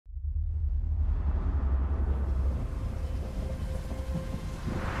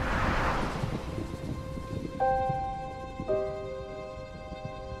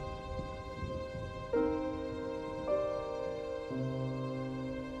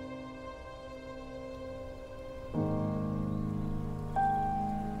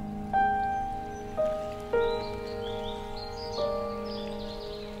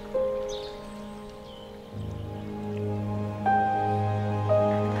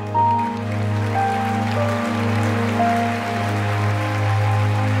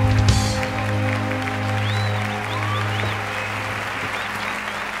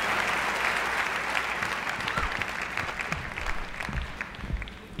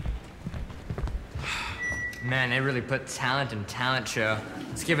Man, they really put talent in talent show.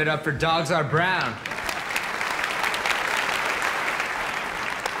 Let's give it up for Dogs Are Brown.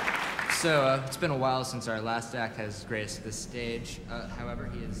 So, it's been a while since our last act has graced this stage. However,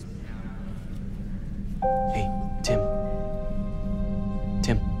 he is now... Hey, Tim.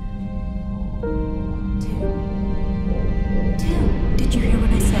 Tim. Tim, did you hear what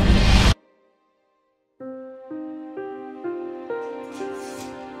I said?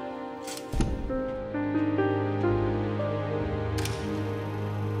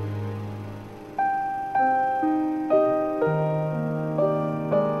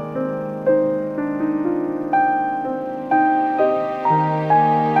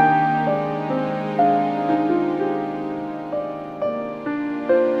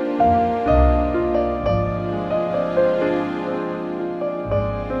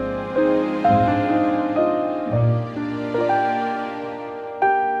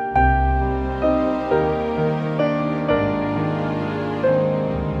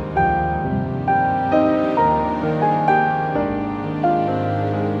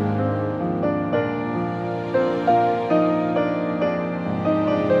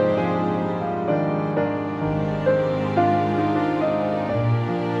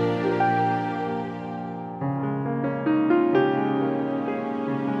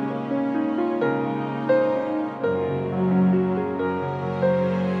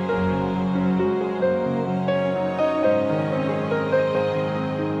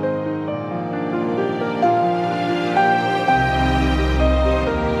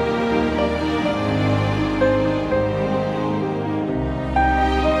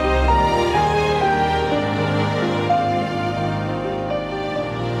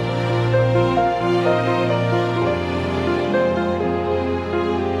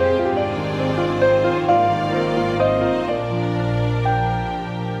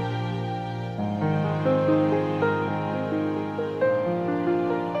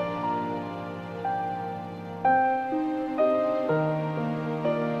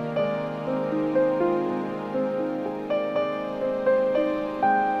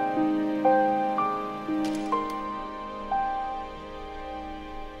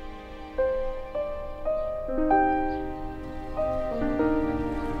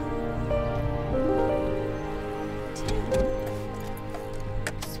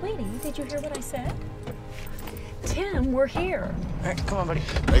 Did you hear what I said? Tim, we're here. All right, come on, buddy.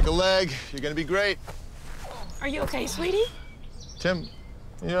 Make a leg. You're gonna be great. Are you okay, sweetie? Tim,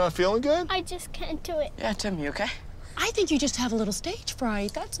 you're not feeling good? I just can't do it. Yeah, Tim, you okay? I think you just have a little stage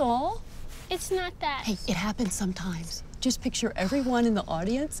fright, that's all. It's not that. Hey, it happens sometimes. Just picture everyone in the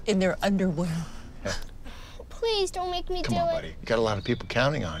audience in their underwear. Yeah. Please don't make me Come do on, it. buddy. You got a lot of people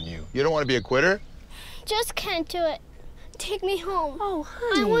counting on you. You don't want to be a quitter? Just can't do it. Take me home. Oh,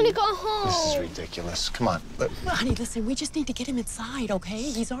 honey. I want to go home. This is ridiculous. Come on. Well, honey, listen, we just need to get him inside, okay?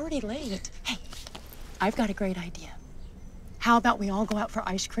 He's already late. Hey, I've got a great idea. How about we all go out for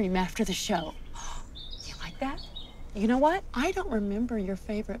ice cream after the show? You like that? You know what? I don't remember your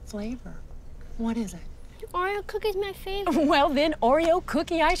favorite flavor. What is it? Oreo cookie's my favorite. Well, then Oreo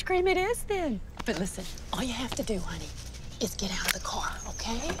cookie ice cream it is then. But listen, all you have to do, honey, is get out of the car,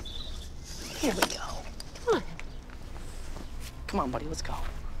 okay? Here we go. Come on. Come on, buddy, let's go.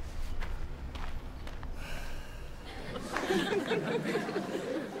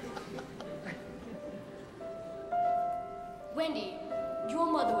 Wendy, your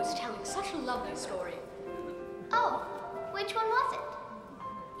mother was telling such a lovely story. Oh, which one was it?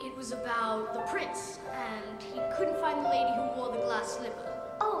 It was about the prince, and he couldn't find the lady who wore the glass slipper.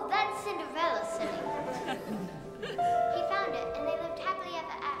 Oh, that's Cinderella, silly. He found it, and they lived happily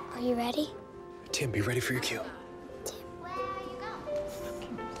ever after. Are you ready? Tim, be ready for your cue. Tim, where are you going?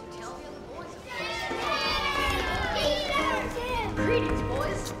 Tell the other boys. Peter! Greetings,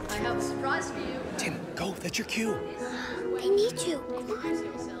 boys. I have a surprise for you. Tim, go, that's your cue. They need you. Come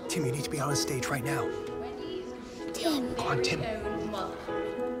on. Tim, you need to be on stage right now. Tim. Come on, Tim. Mother.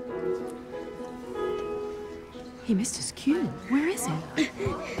 He missed his cue. Where is he?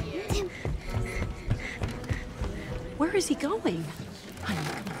 Tim. Where is he going? Honey,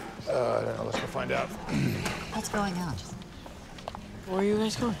 come on. I don't know. Let's go find out. What's going on? Where are you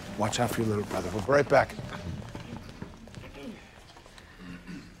guys going? Watch out for your little brother. We'll be right back.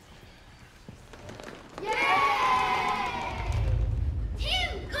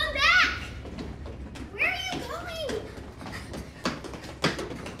 Tim, come back! Where are you going?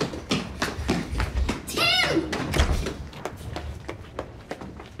 Tim!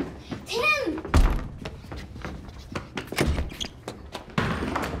 Tim!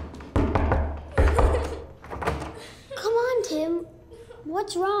 Come on, Tim.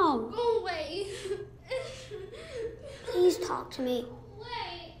 What's wrong? Go away. Please talk to me.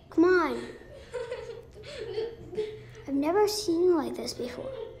 Come on. I've never seen you like this before.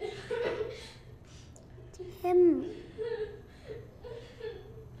 Tim.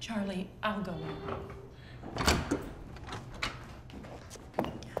 Charlie, I'll go now.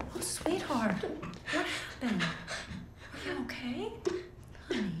 Oh, sweetheart. What happened? Are you okay?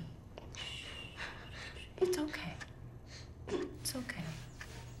 Honey. It's okay. It's okay.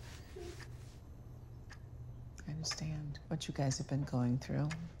 I understand what you guys have been going through.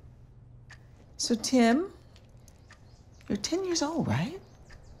 So, Tim, you're 10 years old, right?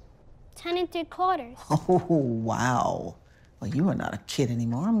 10 3/4. Oh, wow. Well, you are not a kid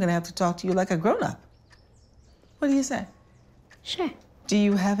anymore. I'm gonna have to talk to you like a grown-up. What do you say? Sure. Do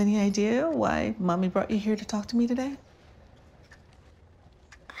you have any idea why Mommy brought you here to talk to me today?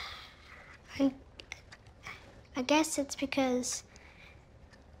 I guess it's because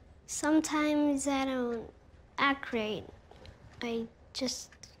sometimes I don't act right. I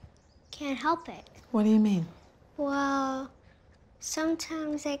just can't help it. What do you mean? Well,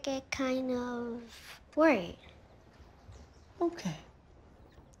 sometimes I get kind of worried. Okay.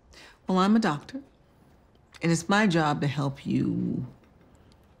 Well, I'm a doctor, and it's my job to help you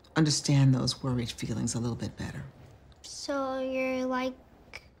understand those worried feelings a little bit better. So you're like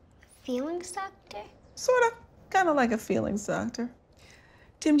a feelings doctor? Sort of. Kind of like a feelings doctor.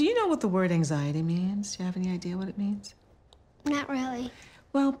 Tim, do you know what the word anxiety means? Do you have any idea what it means? Not really.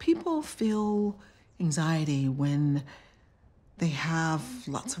 Well, people feel anxiety when they have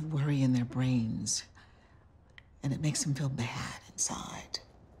lots of worry in their brains, and it makes them feel bad inside.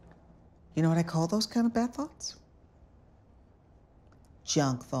 You know what I call those kind of bad thoughts?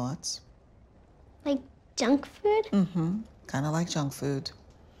 Junk thoughts. Like junk food? Mm-hmm. Kind of like junk food.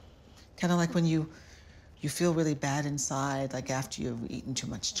 Kind of like when you feel really bad inside, like after you've eaten too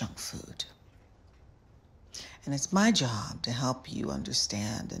much junk food. And it's my job to help you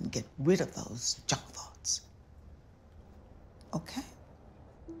understand and get rid of those junk thoughts. Okay?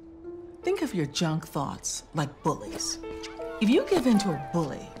 Think of your junk thoughts like bullies. If you give in to a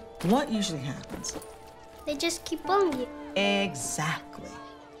bully, what usually happens? They just keep bullying you. Exactly.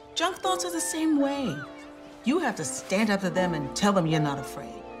 Junk thoughts are the same way. You have to stand up to them and tell them you're not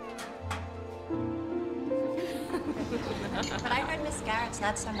afraid. But I heard Miss Garrett's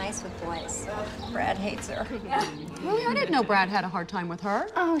not so nice with boys. Brad hates her. Really? I didn't know Brad had a hard time with her.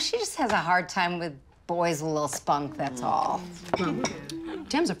 Oh, she just has a hard time with boys with a little spunk, that's all. Well,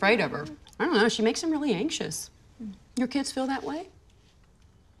 Tim's afraid of her. I don't know, she makes him really anxious. Your kids feel that way?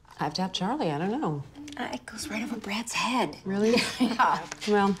 I have to have Charlie, I don't know. It goes right over Brad's head. Really? Yeah.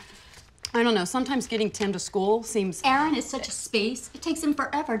 Well, I don't know. Sometimes getting Tim to school seems... Aaron is such a space. It takes him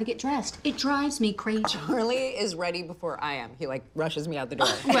forever to get dressed. It drives me crazy. Charlie is ready before I am. He, like, rushes me out the door.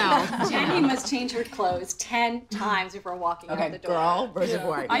 Well, Jenny must change her clothes 10 times before walking out the door. Girl versus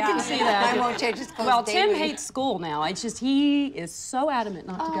boy. I can see that. I won't change his clothes Well, daily. Tim hates school now. It's just he is so adamant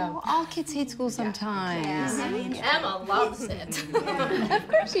not to go. All kids hate school sometimes. I mean, Emma loves it. Of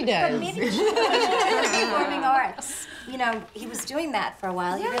course he does. But maybe you should go to performing arts. You know, he was doing that for a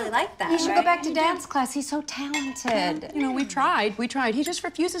while. He really liked that, He should right? go back to dance class. He's so talented. You know, we tried. He just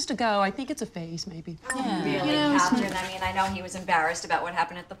refuses to go. I think it's a phase, maybe. Yeah. Really, Catherine. I mean, I know he was embarrassed about what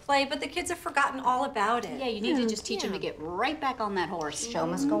happened at the play, but the kids have forgotten all about it. Yeah, you need to just teach him to get right back on that horse. Show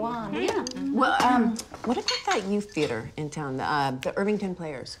must go on. Yeah. Well, what about that youth theater in town, the Irvington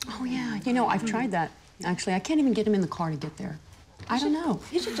Players? Oh, yeah. You know, I've tried that. Actually, I can't even get him in the car to get there. I don't know.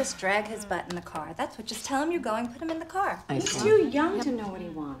 You should just drag his butt in the car. That's what. Just tell him you're going. Put him in the car. He's too young to know what he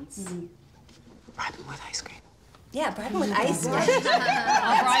wants. Bribe him with ice cream. Yeah, bribe him with ice cream.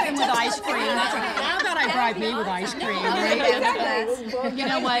 I'll bribe him with ice cream. How about I bribe me with ice cream? Right? You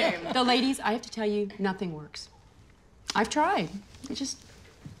know what? The ladies, I have to tell you, nothing works. I've tried. It's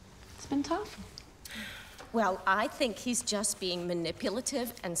been tough. Well, I think he's just being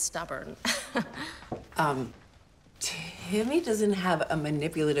manipulative and stubborn. Timmy doesn't have a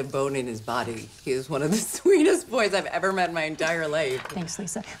manipulative bone in his body. He is one of the sweetest boys I've ever met in my entire life. Thanks,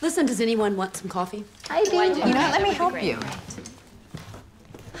 Lisa. Listen, does anyone want some coffee? I do. You know what? Let me help you.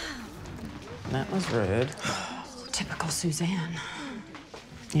 That was rude. Typical Suzanne.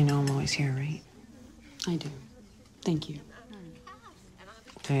 You know I'm always here, right? I do. Thank you.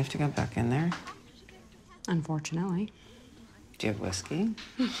 Do you have to go back in there? Unfortunately. Do you have whiskey?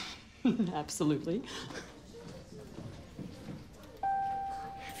 Absolutely.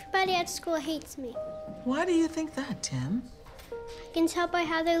 Everybody at school hates me. Why do you think that, Tim? I can tell by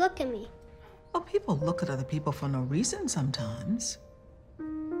how they look at me. Well, people look at other people for no reason sometimes. You're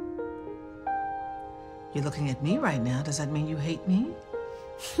looking at me right now. Does that mean you hate me?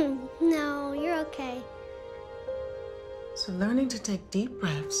 No, you're okay. So learning to take deep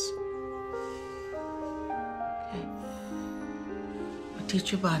breaths. Okay. But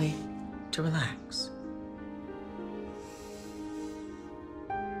teach your body to relax.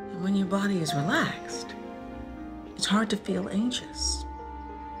 And when your body is relaxed, it's hard to feel anxious.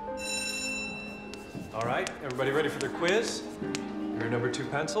 All right, everybody ready for their quiz? Your number 2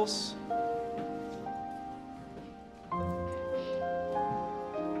 pencils.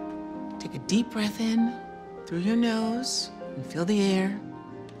 Take a deep breath in through your nose and feel the air.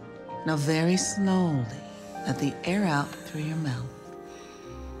 Now very slowly, let the air out through your mouth.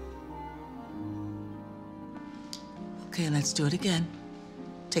 Okay, let's do it again.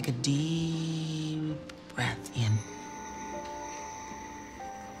 Take a deep breath in.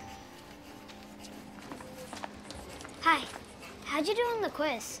 Hi. How'd you do on the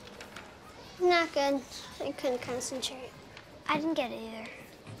quiz? Not good. I couldn't concentrate. I didn't get it either.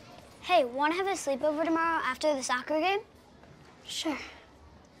 Hey, want to have a sleepover tomorrow after the soccer game? Sure.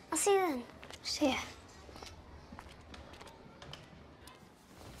 I'll see you then. See ya.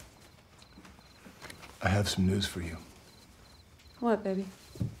 I have some news for you. What, baby?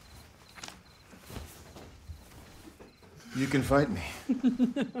 You can fight me,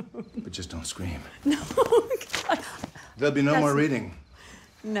 but just don't scream. No. There'll be no more reading.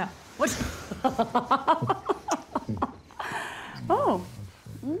 No. What? Oh.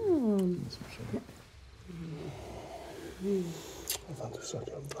 Mm. I thought this was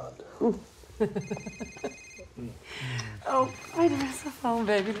your blood. Oh, wait, where's the phone,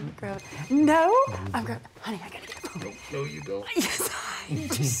 baby? Let me grab it. No? I'm grabbing. Honey, I gotta get the phone. No, you don't. Yes,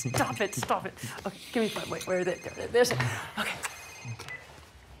 just stop it, stop it. Okay, give me the phone. Wait, where is it? There's it. Okay.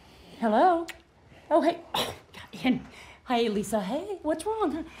 Hello? Oh, hey. Oh, God. Hey, Lisa. Hey, what's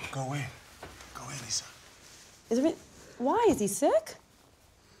wrong? Go away. Go away, Lisa. Is it? Why? Is he sick?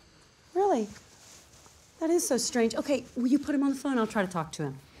 Really? That is so strange. Okay, will you put him on the phone? I'll try to talk to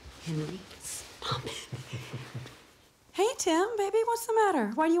him. Henry, stop it. Hey, Tim, baby, what's the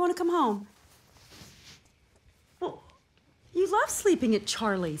matter? Why do you want to come home? Well, you love sleeping at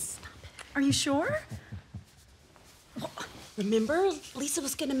Charlie's. Stop it. Are you sure? Well, remember, Lisa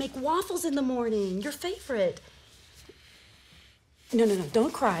was gonna make waffles in the morning, your favorite. No,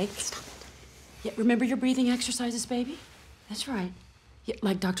 don't cry. Stop it. Yeah, remember your breathing exercises, baby? That's right. Yeah,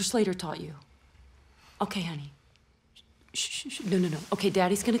 like Dr. Slater taught you. Okay, honey. Shh. No. Okay,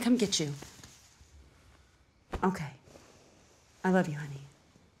 Daddy's gonna come get you. Okay. I love you, honey.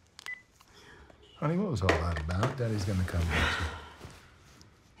 Honey, what was all that about? Daddy's gonna come get you.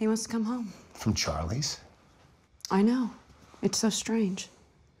 He wants to come home. From Charlie's? I know. It's so strange.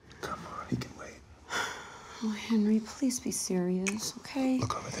 Come on, he can wait. Oh, Henry, please be serious, okay?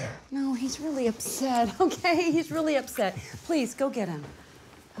 Look over there. No, he's really upset, okay? He's really upset. Please, go get him.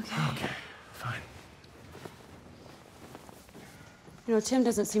 Okay. Okay, fine. You know, Tim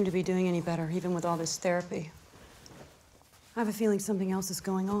doesn't seem to be doing any better, even with all this therapy. I have a feeling something else is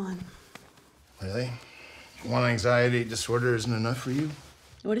going on. Really? One anxiety disorder isn't enough for you?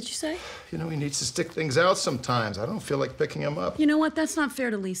 What did you say? You know, he needs to stick things out sometimes. I don't feel like picking him up. You know what? That's not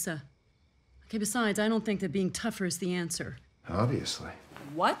fair to Lisa. Okay, besides, I don't think that being tougher is the answer. Obviously.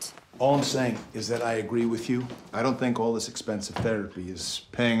 What? All I'm saying is that I agree with you. I don't think all this expensive therapy is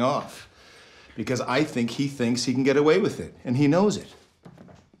paying off. Because I think he thinks he can get away with it, and he knows it.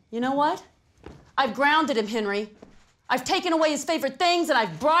 You know what? I've grounded him, Henry. I've taken away his favorite things, and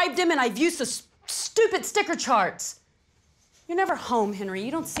I've bribed him, and I've used the stupid sticker charts. You're never home, Henry.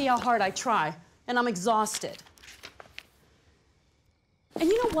 You don't see how hard I try, and I'm exhausted. And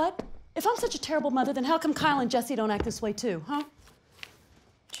you know what? If I'm such a terrible mother, then how come Kyle and Jesse don't act this way too, huh?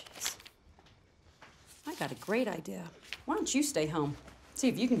 Jeez. I got a great idea. Why don't you stay home? See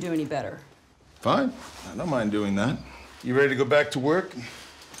if you can do any better. Fine. I don't mind doing that. You ready to go back to work?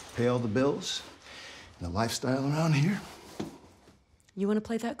 Pay all the bills? And the lifestyle around here? You want to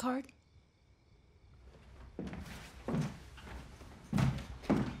play that card?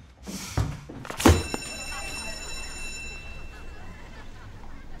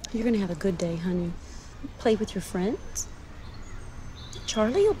 You're gonna have a good day, honey. Play with your friends.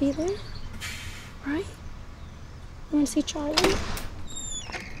 Charlie will be there, right? You want to see Charlie?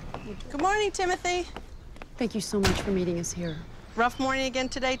 Good morning, Timothy. Thank you so much for meeting us here. Rough morning again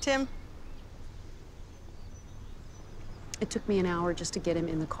today, Tim? It took me an hour just to get him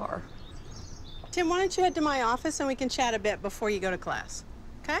in the car. Tim, why don't you head to my office and we can chat a bit before you go to class,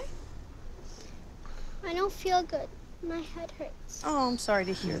 okay? I don't feel good. My head hurts. Oh, I'm sorry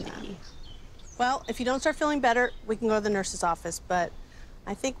to hear that. Well, if you don't start feeling better, we can go to the nurse's office, but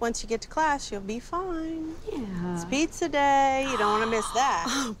I think once you get to class, you'll be fine. Yeah. It's pizza day. You don't want to miss that.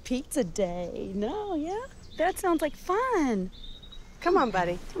 Oh, pizza day. No, yeah? That sounds like fun. Come on,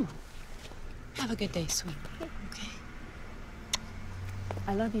 buddy. Come on. Have a good day, sweet. Okay.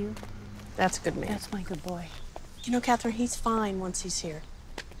 I love you. That's a good man. That's my good boy. You know, Catherine, he's fine once he's here.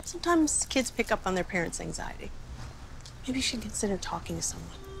 Sometimes kids pick up on their parents' anxiety. Maybe you should consider talking to someone.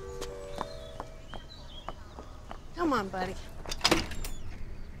 Come on, buddy.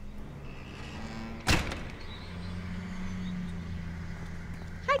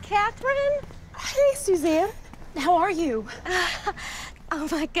 Hi, Catherine. Hey, Suzanne. How are you? Oh,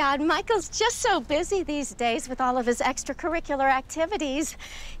 my God. Michael's just so busy these days with all of his extracurricular activities.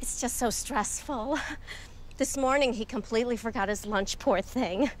 It's just so stressful. This morning, he completely forgot his lunch, poor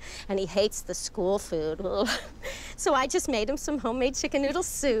thing. And he hates the school food. So I just made him some homemade chicken noodle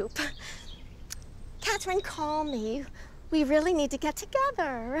soup. Catherine, call me. We really need to get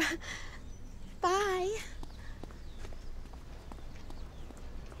together. Bye.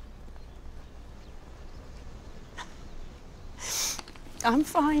 I'm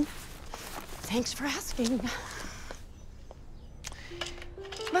fine. Thanks for asking.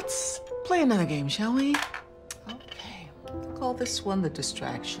 Let's play another game, shall we? Okay. Call this one the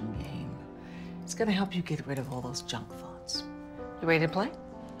distraction game. It's gonna help you get rid of all those junk thoughts. You ready to play?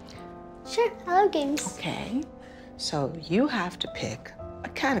 Sure, I love games. Okay. So you have to pick a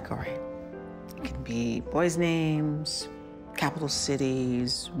category. It can be boys' names, capital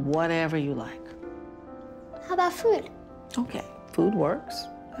cities, whatever you like. How about food? Okay. Food works.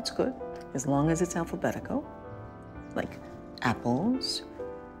 That's good. As long as it's alphabetical. Like apples,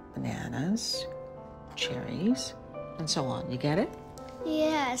 bananas, cherries, and so on. You get it?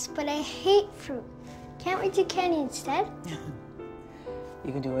 Yes, but I hate fruit. Can't we do candy instead? Yeah.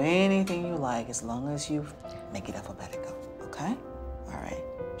 You can do anything you like as long as you make it alphabetical, okay? All right.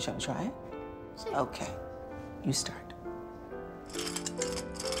 Shall we try it? Sure. Okay. You start.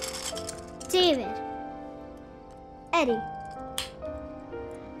 David. Eddie.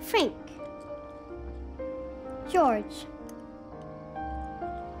 Frank. George.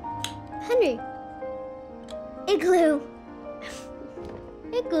 Henry. Igloo.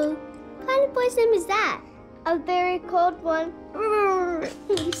 Igloo? What kind of boy's name is that? A very cold one.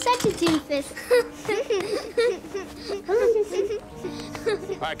 Such a doofus.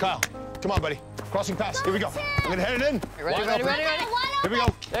 All right, Kyle. Come on, buddy. Crossing pass. Here we go. I'm gonna head it in. Ready? Here we go.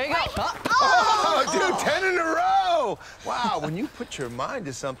 There you go. Oh, dude, 10 in a row. Wow, when you put your mind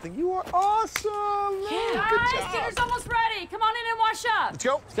to something, you are awesome. Man. Yeah. Good Guys, job. dinner's almost ready. Come on in and wash up. Let's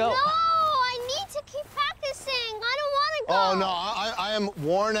go. Let's go. No, I need to keep practicing. I don't want to go. Oh, no, I am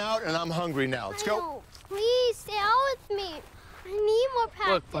worn out and I'm hungry now. Let's go. No, please stay out with me. I need more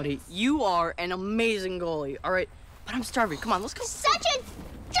practice. Look, buddy, you are an amazing goalie, all right? But I'm starving. Come on, let's go. Such a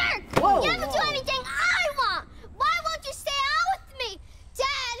jerk! Whoa. You never do anything I want. Why won't you stay out with me?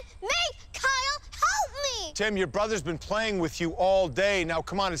 Dad, make Kyle help me. Tim, your brother's been playing with you all day. Now,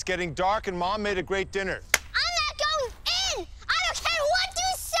 come on, it's getting dark and Mom made a great dinner. I'm not going in. I don't care what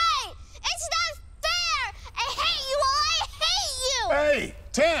you say. It's not fair. I hate you all. I hate you. Hey,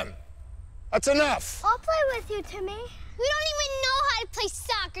 Tim, that's enough. I'll play with you, Timmy. You don't even know how to play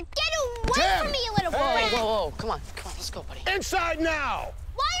soccer. Get away Tim! from me, you little boy. Hey. Whoa, come on, let's go, buddy. Inside now.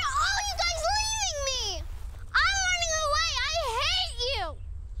 Why are all you guys leaving me? I'm running away. I hate you.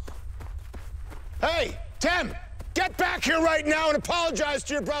 Hey, Tim, get back here right now and apologize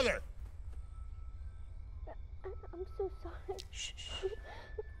to your brother. I'm so sorry. Shh.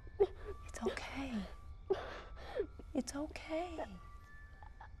 It's okay. It's okay.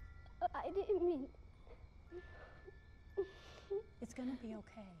 I didn't mean... It's gonna be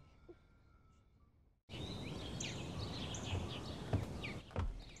okay.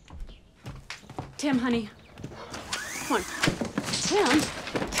 Tim, honey. Come on. Tim.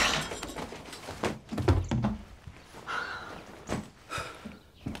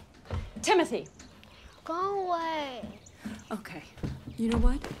 Timothy. Go away. Okay. You know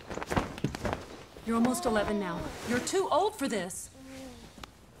what? You're almost 11 now. You're too old for this.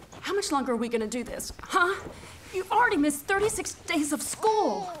 How much longer are we gonna do this, huh? You've already missed 36 days of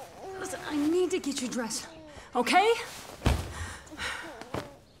school. Listen, I need to get you dressed, okay?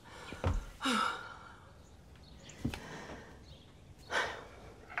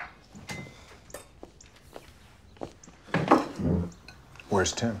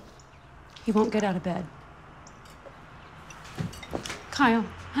 Where's Tim? He won't get out of bed. Kyle,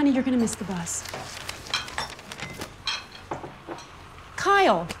 honey, you're gonna miss the bus.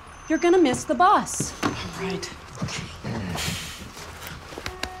 Kyle, you're gonna miss the bus. All right. Okay.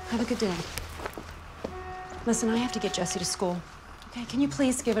 Have a good day. Listen, I have to get Jesse to school. Okay, can you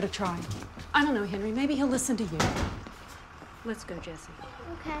please give it a try? I don't know, Henry, maybe he'll listen to you. Let's go, Jesse.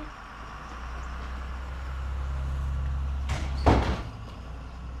 Okay.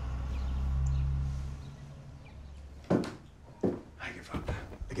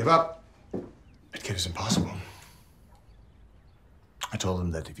 I give up. That kid is impossible. I told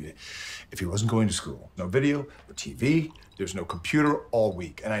him that if he wasn't going to school, no video, no TV, there's no computer all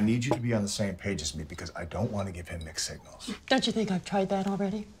week. And I need you to be on the same page as me because I don't want to give him mixed signals. Don't you think I've tried that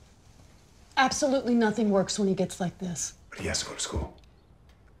already? Absolutely nothing works when he gets like this. But he has to go to school.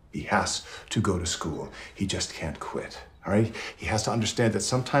 He has to go to school. He just can't quit, all right? He has to understand that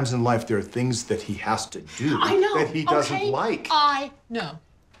sometimes in life there are things that he has to do I know, that he doesn't okay? like. I know,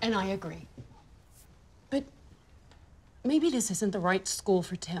 and I agree. But maybe this isn't the right school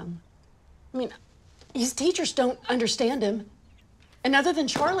for Tim. I mean, his teachers don't understand him. And other than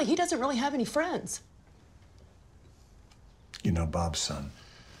Charlie, he doesn't really have any friends. You know, Bob's son,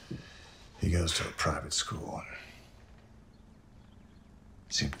 he goes to a private school and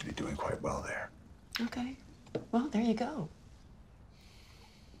seems to be doing quite well there. Okay, well, there you go.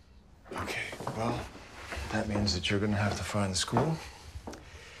 Okay, well, that means that you're gonna have to find the school,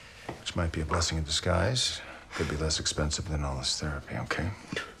 which might be a blessing in disguise. Could be less expensive than all this therapy, okay?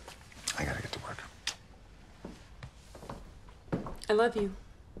 I gotta get to work. I love you.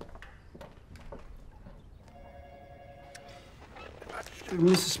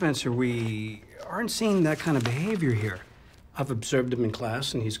 Mrs. Spencer, we aren't seeing that kind of behavior here. I've observed him in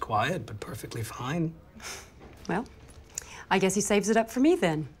class, and he's quiet, but perfectly fine. Well, I guess he saves it up for me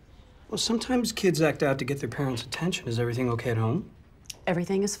then. Well, sometimes kids act out to get their parents' attention. Is everything okay at home?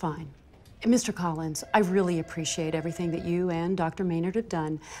 Everything is fine. Mr. Collins, I really appreciate everything that you and Dr. Maynard have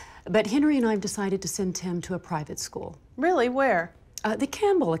done, but Henry and I have decided to send Tim to a private school. Really? Where? The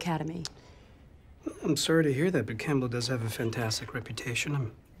Campbell Academy. I'm sorry to hear that, but Campbell does have a fantastic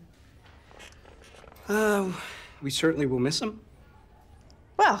reputation. We certainly will miss him.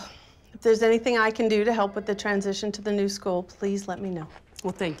 Well, if there's anything I can do to help with the transition to the new school, please let me know.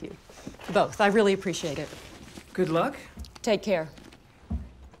 Well, thank you. Both. I really appreciate it. Good luck. Take care.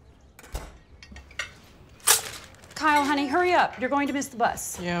 Kyle, honey, hurry up. You're going to miss the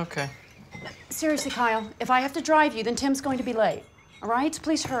bus. Yeah, okay. Seriously, Kyle, if I have to drive you, then Tim's going to be late. All right?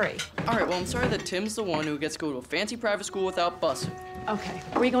 Please hurry. All right, well, I'm sorry that Tim's the one who gets to go to a fancy private school without busing. Okay.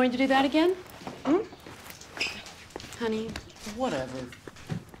 Are we going to do that again? Hmm? Honey. Whatever.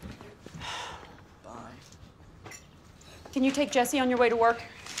 Bye. Can you take Jesse on your way to work?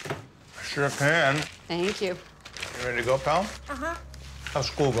 Sure can. Thank you. You ready to go, pal? Uh-huh. How's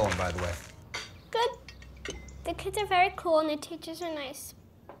school going, by the way? Good. The kids are very cool and the teachers are nice,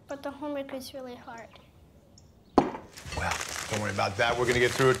 but the homework is really hard. Well, don't worry about that. We're going to get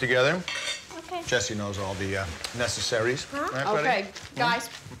through it together. Okay. Jesse knows all the necessaries. Huh? Right, buddy? Okay,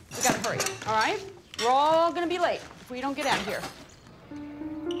 guys, we gotta hurry, all right? We're all gonna be late if we don't get out of here.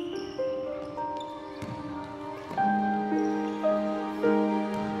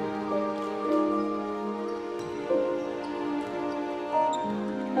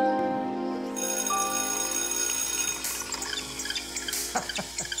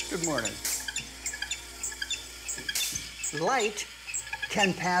 Good morning. Light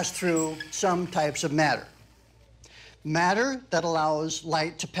can pass through some types of matter. Matter that allows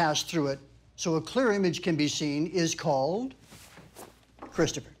light to pass through it so a clear image can be seen is called,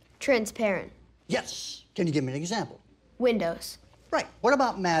 Christopher. Transparent. Yes. Can you give me an example? Windows. Right. What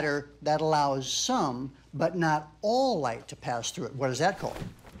about matter that allows some, but not all light to pass through it? What is that called?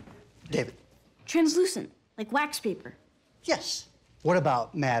 David. Translucent, like wax paper. Yes. What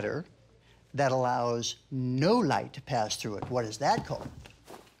about matter that allows no light to pass through it? What is that called?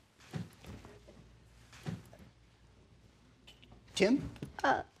 Tim?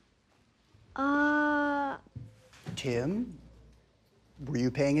 Tim, were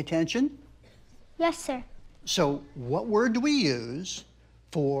you paying attention? Yes, sir. So what word do we use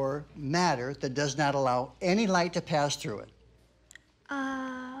for matter that does not allow any light to pass through it?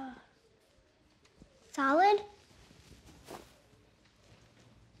 Solid?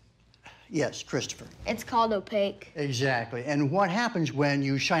 Yes, Christopher. It's called opaque. Exactly. And what happens when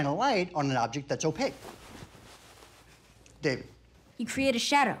you shine a light on an object that's opaque? David. You create a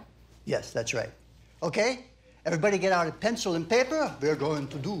shadow. Yes, that's right. Okay, everybody get out a pencil and paper. We're going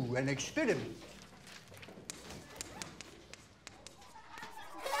to do an experiment.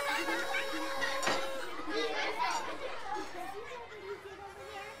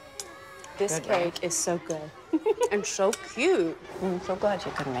 This cake is so good. And so cute. I'm so glad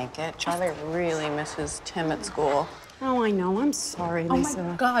you could make it. Charlie really misses Tim at school. Oh, I know. I'm sorry, Lisa. Oh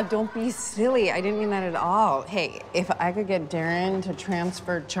my God, don't be silly. I didn't mean that at all. Hey, if I could get Darren to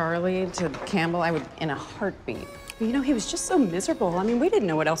transfer Charlie to Campbell, I would in a heartbeat. You know, he was just so miserable. I mean, we didn't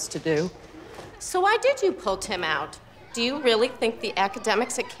know what else to do. So why did you pull Tim out? Do you really think the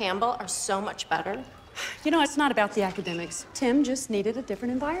academics at Campbell are so much better? You know, it's not about the academics. Tim just needed a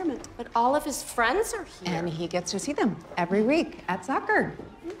different environment. But all of his friends are here. And he gets to see them every week at soccer.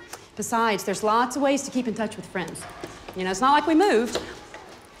 Besides, there's lots of ways to keep in touch with friends. You know, it's not like we moved.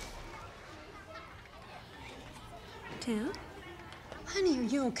 Tim? Honey, are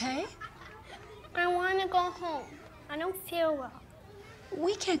you okay? I want to go home. I don't feel well.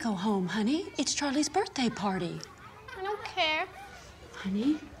 We can't go home, honey. It's Charlie's birthday party. I don't care.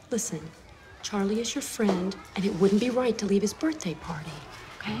 Honey, listen. Charlie is your friend, and it wouldn't be right to leave his birthday party,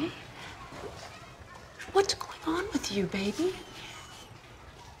 okay? What's going on with you, baby?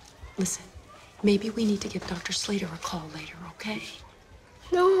 Listen, maybe we need to give Dr. Slater a call later, okay?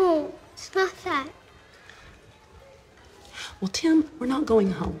 No, it's not that. Well, Tim, we're not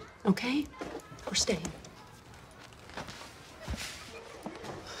going home, okay? We're staying.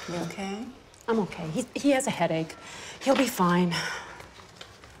 You okay? I'm okay. He has a headache. He'll be fine.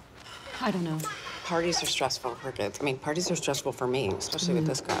 I don't know. Parties are stressful for kids. I mean, parties are stressful for me, especially with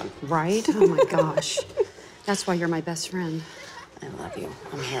this crowd. Right? Oh, my gosh. That's why you're my best friend. I love you.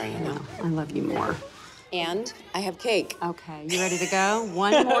 I'm here, you know. I love you more. And I have cake. Okay, you ready to go?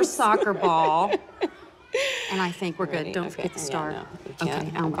 One more soccer ball. And I think we're good. Ready? Don't Okay. forget the star. Yeah, no,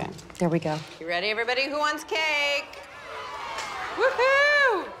 Okay, Elmo. There we go. You ready, everybody? Who wants cake?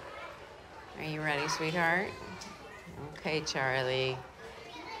 Woohoo! Are you ready, sweetheart? Okay, Charlie.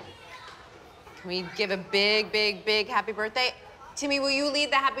 Can we give a big, big, big happy birthday? Timmy, will you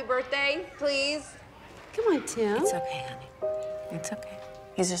lead the happy birthday, please? Come on, Tim. It's okay, honey. It's okay.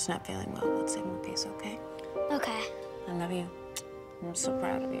 He's just not feeling well. Let's leave him in peace, okay? Okay. I love you. I'm so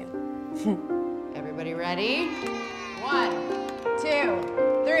proud of you. Everybody ready? 1,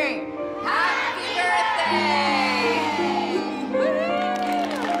 2, 3. Happy birthday! Woo-hoo!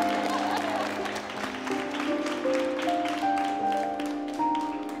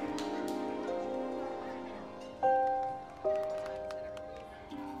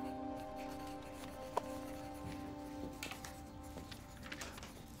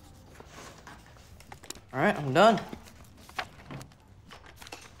 All right, I'm done.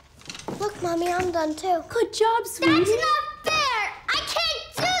 Look, Mommy, I'm done too. Good job, sweetie. That's not fair! I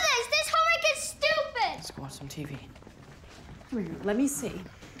can't do this! This homework is stupid! Let's go watch some TV. Come here, let me see.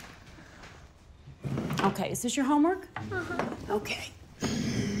 Okay, is this your homework? Okay.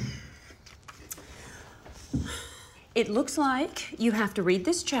 It looks like you have to read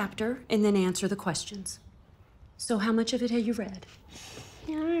this chapter and then answer the questions. So how much of it have you read?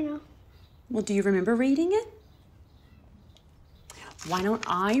 I don't know. Well, do you remember reading it? Why don't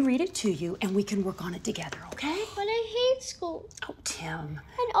I read it to you and we can work on it together, okay? But I hate school. Oh, Tim.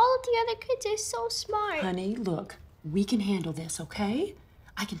 And all of the other kids are so smart. Honey, look, we can handle this, okay?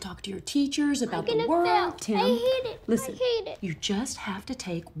 I can talk to your teachers about the gonna work, fail. Tim. I hate it. Listen, I hate it. you just have to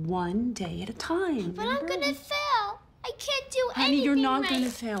take one day at a time. But I'm gonna fail. I can't do anything. Honey, you're not right. going to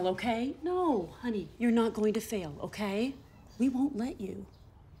fail, okay? No, honey, you're not going to fail, okay? We won't let you.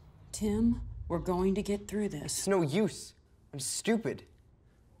 Tim, we're going to get through this. It's no use. I'm stupid.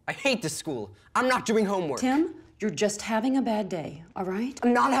 I hate this school. I'm not doing homework. Tim, you're just having a bad day, all right?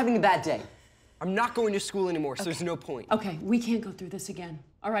 I'm not having a bad day. I'm not going to school anymore, so there's no point. Okay, we can't go through this again.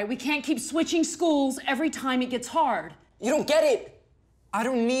 All right, we can't keep switching schools every time it gets hard. You don't get it. I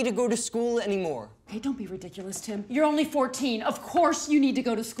don't need to go to school anymore. Hey, don't be ridiculous, Tim. You're only 14. Of course you need to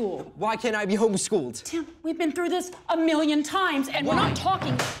go to school. Why can't I be homeschooled? Tim, we've been through this a million times, and we're not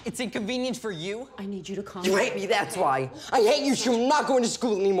talking. It's inconvenient for you? I need you to calm You down. hate me, that's why. I hate you, so I'm not going to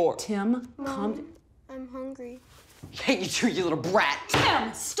school anymore. Tim, calm down. I'm hungry. I hate you too, you little brat.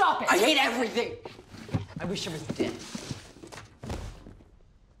 Tim, stop it. I hate everything. I wish I was dead.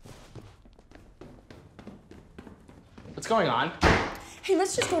 What's going on? Hey,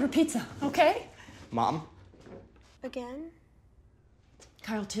 let's just order pizza, okay? Mom? Again?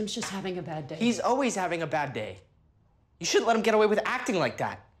 Kyle, Tim's just having a bad day. He's always having a bad day. You shouldn't let him get away with acting like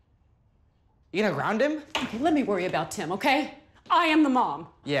that. You gonna ground him? Okay, let me worry about Tim, okay? I am the mom.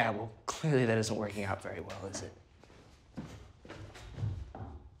 Yeah, well, clearly that isn't working out very well, is it?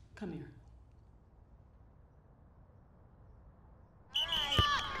 Come here.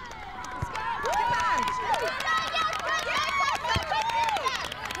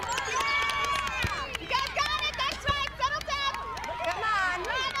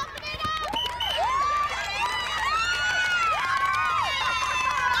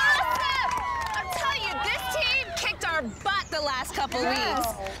 Couple weeks.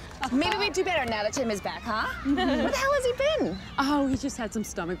 Maybe we do better now that Tim is back, huh? Where the hell has he been? Oh, he just had some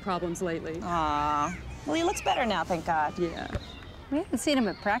stomach problems lately. Aw. Well, he looks better now, thank God. Yeah. We haven't seen him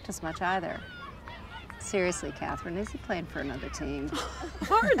at practice much either. Seriously, Catherine, is he playing for another team?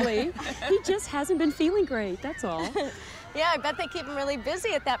 Hardly. He just hasn't been feeling great, that's all. Yeah, I bet they keep him really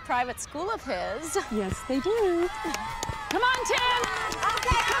busy at that private school of his. Yes, they do. Come on, Tim!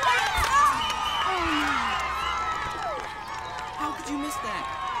 Okay, come on! How could you miss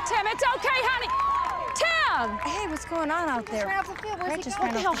that? Tim, it's okay, honey. Tim! Hey, what's going on out there? What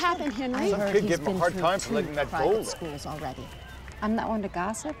the hell happened, Henry? I heard kid he's gave him a been hard through time for 2 letting that private goal. schools already. I'm not one to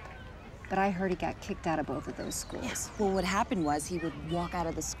gossip, but I heard he got kicked out of both of those schools. Yes. Well, what happened was he would walk out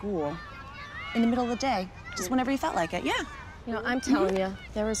of the school in the middle of the day, just whenever he felt like it. Yeah. You know, I'm telling you,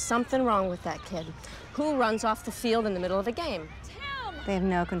 there is something wrong with that kid. Who runs off the field in the middle of a game? They have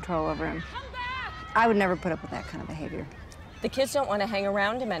no control over him. I would never put up with that kind of behavior. The kids don't want to hang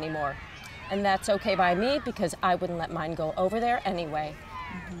around him anymore. And that's okay by me because I wouldn't let mine go over there anyway.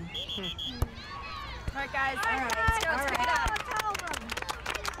 All right, guys. All right. Let's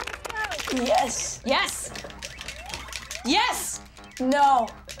go. Yes. Yes. Yes. No.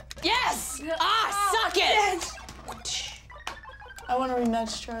 Yes. Ah, suck it. I want a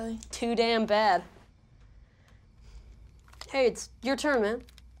rematch, Charlie. Too damn bad. Hey, it's your turn, man.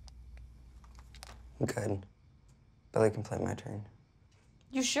 Good. Billy can play my turn.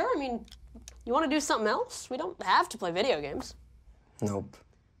 You sure? I mean, you want to do something else? We don't have to play video games. Nope.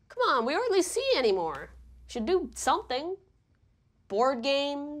 Come on, we hardly see you anymore. Should do something. Board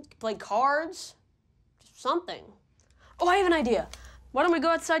game, play cards, something. Oh, I have an idea. Why don't we go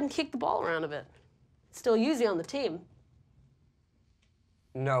outside and kick the ball around a bit? Still use you on the team.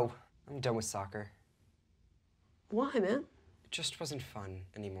 No, I'm done with soccer. Why, man? It just wasn't fun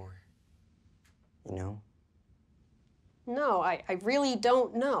anymore. You know? No, I really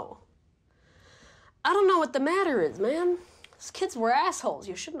don't know. I don't know what the matter is, man. Those kids were assholes.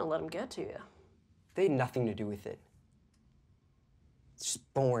 You shouldn't have let them get to you. They had nothing to do with it. It's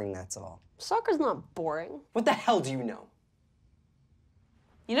just boring, that's all. Soccer's not boring. What the hell do you know?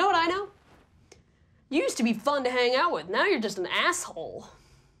 You know what I know? You used to be fun to hang out with. Now you're just an asshole.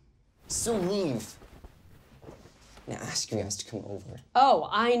 So leave. Now ask you guys to come over. Oh,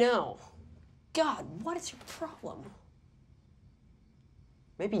 I know. God, what is your problem?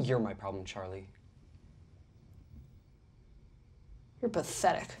 Maybe you're my problem, Charlie. You're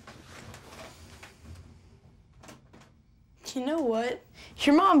pathetic. You know what?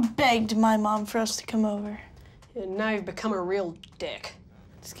 Your mom begged my mom for us to come over. And now you've become a real dick.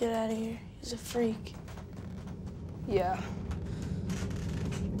 Let's get out of here. He's a freak. Yeah.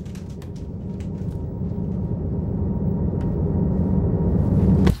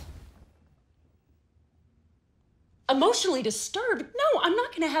 Emotionally disturbed? No, I'm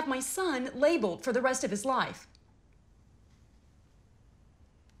not going to have my son labeled for the rest of his life.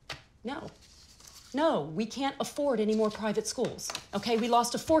 No. No, we can't afford any more private schools. Okay, we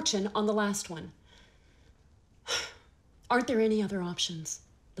lost a fortune on the last one. Aren't there any other options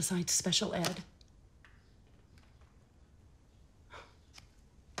besides special ed?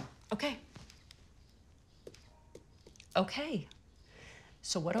 Okay. Okay.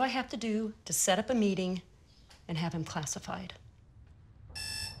 So what do I have to do to set up a meeting and have him classified?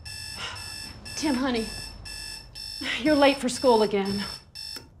 Tim, honey, you're late for school again.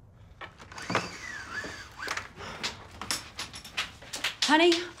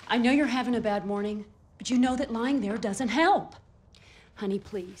 Honey, I know you're having a bad morning, but you know that lying there doesn't help. Honey,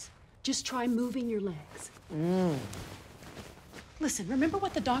 please, just try moving your legs. Listen, remember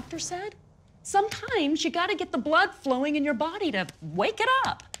what the doctor said? Sometimes you gotta get the blood flowing in your body to wake it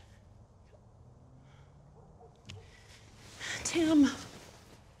up. Tim,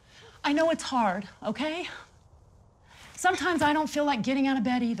 I know it's hard, okay? Sometimes I don't feel like getting out of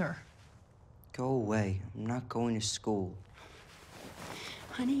bed either. Go away. I'm not going to school.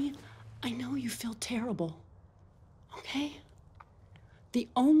 Honey, I know you feel terrible, okay? The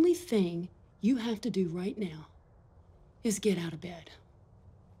only thing you have to do right now is get out of bed.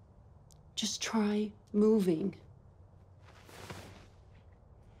 Just try moving.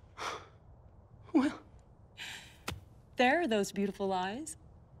 Well, there are those beautiful eyes.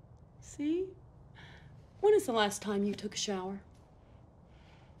 See? When is the last time you took a shower?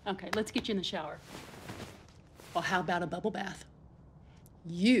 Okay, let's get you in the shower. Well, how about a bubble bath?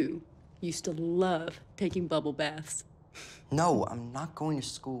 You used to love taking bubble baths. No, I'm not going to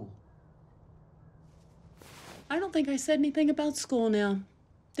school. I don't think I said anything about school now,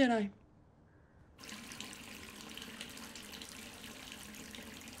 did I?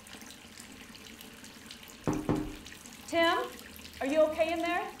 Tim, are you okay in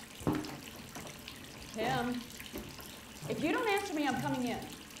there? Tim, if you don't answer me, I'm coming in.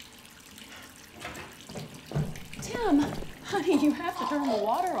 Tim, honey, you have to turn the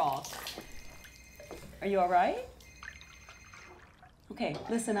water off. Are you all right? Okay,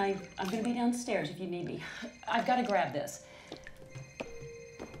 listen, I'm gonna be downstairs if you need me. I've got to grab this.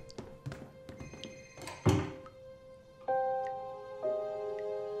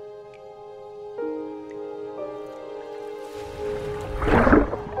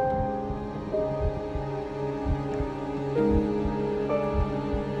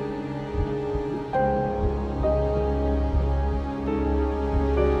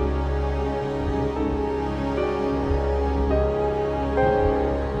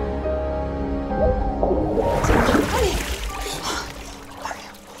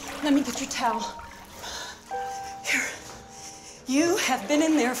 Let me get your towel. Here. You have been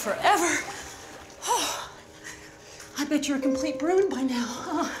in there forever. Oh, I bet you're a complete bruin by now.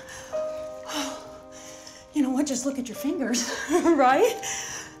 Oh. You know what? Just look at your fingers, right?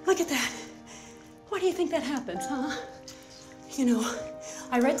 Look at that. Why do you think that happens, huh? You know,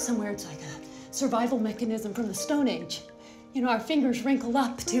 I read somewhere it's like a survival mechanism from the Stone Age. You know, our fingers wrinkle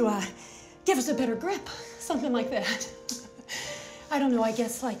up to give us a better grip, something like that. I don't know, I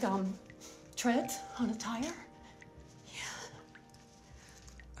guess like treads on a tire?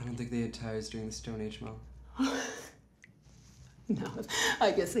 I don't think they had tires during the Stone Age, Mom. No,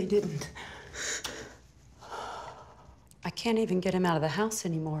 I guess they didn't. I can't even get him out of the house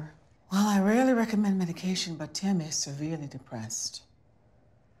anymore. Well, I rarely recommend medication, but Tim is severely depressed.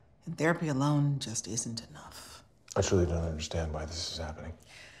 And therapy alone just isn't enough. I truly don't understand why this is happening.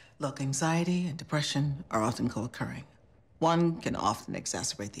 Look, anxiety and depression are often co-occurring. One can often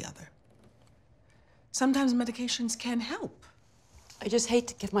exacerbate the other. Sometimes medications can help. I just hate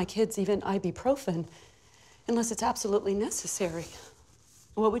to give my kids even ibuprofen unless it's absolutely necessary.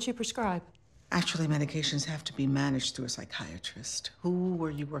 What would you prescribe? Actually, medications have to be managed through a psychiatrist. Who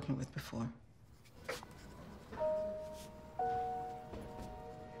were you working with before?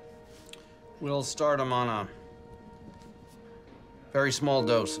 We'll start him on a very small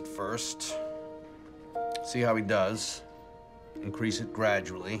dose at first. See how he does. Increase it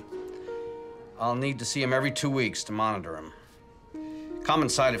gradually. I'll need to see him every 2 weeks to monitor him. Common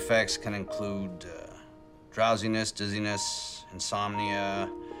side effects can include drowsiness, dizziness, insomnia,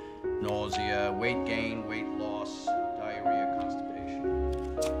 nausea, weight gain, weight loss, diarrhea, constipation.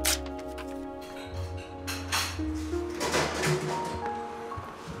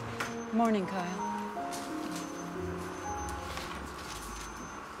 Morning, Kyle.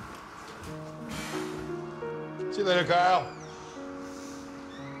 See you later, Kyle.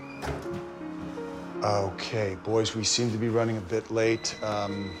 Okay, boys, we seem to be running a bit late.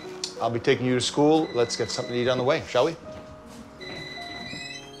 I'll be taking you to school. Let's get something to eat on the way, shall we?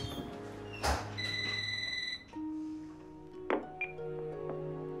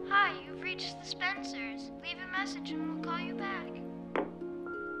 Hi, you've reached the Spencers. Leave a message and we'll call you back.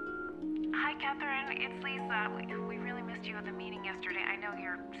 Hi, Catherine. It's Lisa. We really missed you at the meeting yesterday. I know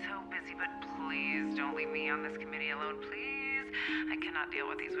you're so busy, but please don't leave me on this committee alone, please. I cannot deal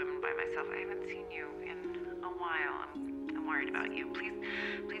with these women by myself. I haven't seen you in a while. I'm worried about you. Please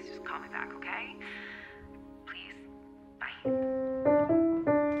just call me back, okay? Please. Bye.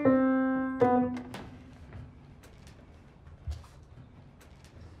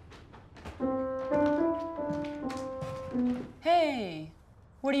 Hey,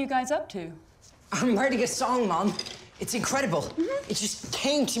 what are you guys up to? I'm writing a song, Mom. It's incredible. It just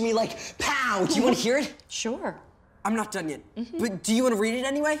came to me like, pow! Do you want to hear it? Sure. I'm not done yet. But do you want to read it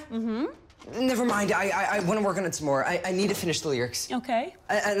anyway? Never mind. I want to work on it some more. I need to finish the lyrics. Okay.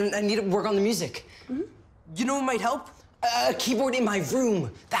 I need to work on the music. You know what might help? A keyboard in my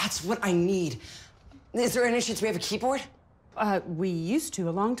room. That's what I need. Is there any chance we have a keyboard? We used to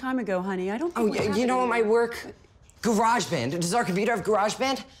a long time ago, honey. I don't think Oh, yeah, you know what might work? GarageBand. Does our computer have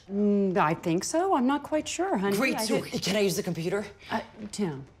GarageBand? I think so. I'm not quite sure, honey. Great. So can I use the computer?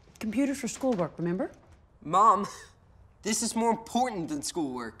 Tim, computers for schoolwork, remember? Mom, this is more important than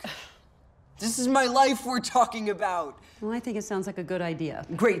schoolwork. This is my life we're talking about. Well, I think it sounds like a good idea.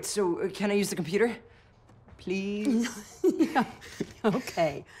 Great. So can I use the computer? Please? Yeah.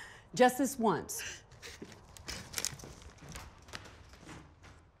 Okay. Just this once.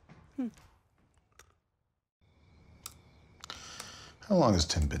 How long has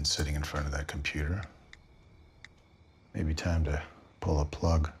Tim been sitting in front of that computer? Maybe time to pull a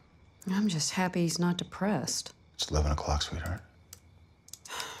plug. I'm just happy he's not depressed. It's 11 o'clock, sweetheart.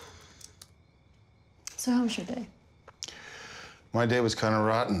 So how was your day? My day was kind of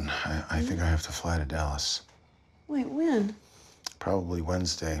rotten. I think I have to fly to Dallas. Wait, when? Probably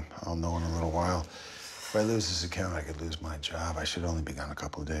Wednesday. I'll know in a little while. If I lose this account, I could lose my job. I should only be gone a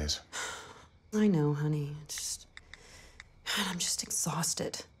couple of days. I know, honey. It's just... God, I'm just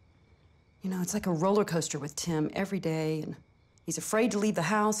exhausted. You know, it's like a roller coaster with Tim every day, and he's afraid to leave the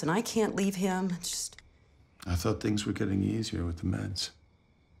house, and I can't leave him. It's just... I thought things were getting easier with the meds.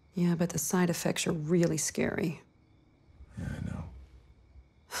 Yeah, but the side effects are really scary. Yeah, I know.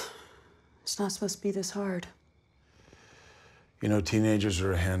 It's not supposed to be this hard. You know, teenagers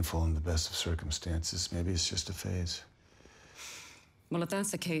are a handful in the best of circumstances. Maybe it's just a phase. Well, if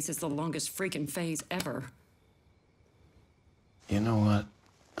that's the case, it's the longest freaking phase ever. You know what?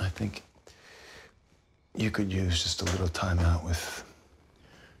 I think you could use just a little time out with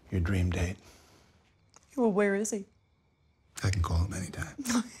your dream date. Well, where is he? I can call him anytime.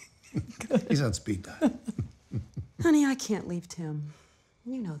 He's on speed dial. Honey, I can't leave Tim.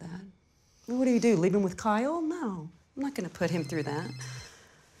 You know that. What do? Leave him with Kyle? No. I'm not going to put him through that.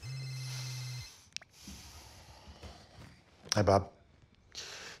 Hi, Bob.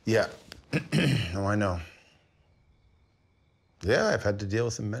 Yeah. Oh, I know. Yeah, I've had to deal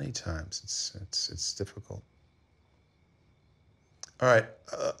with him many times. It's difficult. All right,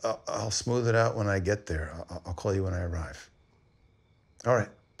 I'll smooth it out when I get there. I'll call you when I arrive. All right,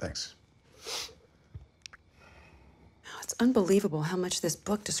 thanks. It's unbelievable how much this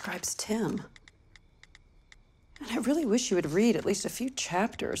book describes Tim. And I really wish you would read at least a few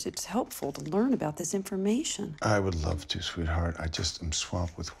chapters. It's helpful to learn about this information. I would love to, sweetheart. I just am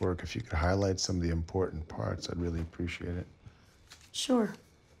swamped with work. If you could highlight some of the important parts, I'd really appreciate it. Sure.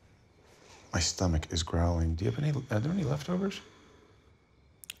 My stomach is growling. Do you have are there any leftovers?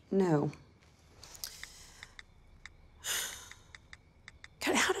 No.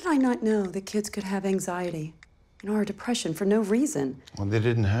 God, how did I not know that kids could have anxiety, or depression for no reason? Well, they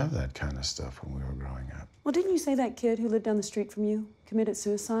didn't have that kind of stuff when we were growing up. Well, didn't you say that kid who lived down the street from you committed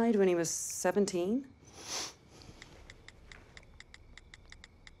suicide when he was 17?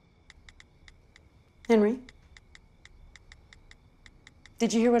 Henry?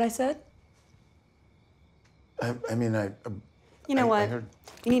 Did you hear what I said? I mean, You know what? I heard...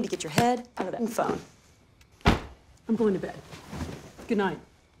 You need to get your head out of that phone. I'm going to bed. Good night.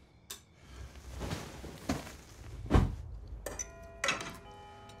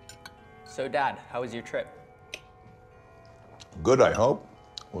 So, Dad, how was your trip? Good, I hope.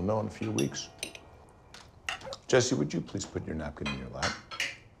 We'll know in a few weeks. Jesse, would you please put your napkin in your lap?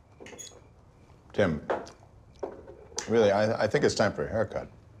 Tim, really, I think it's time for a haircut.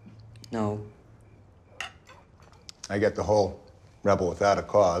 No. I get the whole rebel without a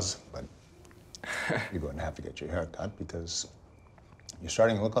cause, but you're going to have to get your hair cut because you're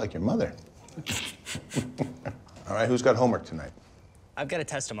starting to look like your mother. All right, who's got homework tonight? I've got a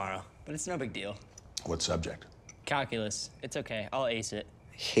test tomorrow, but it's no big deal. What subject? Calculus. It's okay. I'll ace it.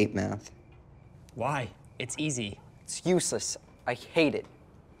 I hate math. Why? It's easy. It's useless. I hate it.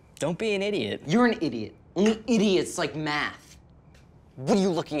 Don't be an idiot. You're an idiot. Only idiots like math. What are you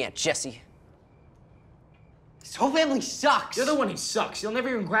looking at, Jesse? This whole family sucks. You're the one who sucks. You'll never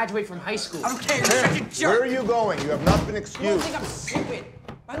even graduate from high school. I don't care. You're such a jerk. Where are you going? You have not been You excused. don't think I'm stupid.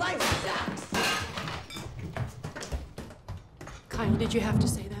 My life sucks. Kyle, did you have to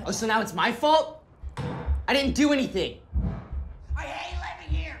say that? Oh, so now it's my fault? I didn't do anything. I hate living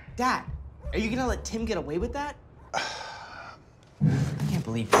here. Dad, are you gonna let Tim get away with that? I can't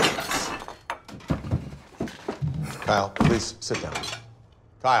believe this. Kyle, please sit down.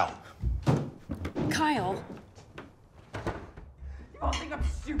 Kyle. Kyle. You all think I'm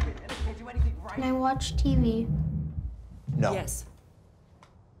stupid and I can't do anything right. Can I watch TV? No. Yes.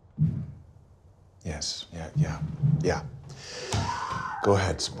 Yes, yeah. Go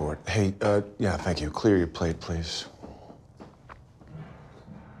ahead, sport. Hey, yeah, thank you. Clear your plate, please.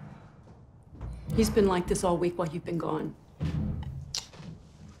 He's been like this all week while you've been gone.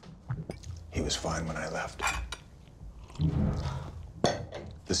 He was fine when I left.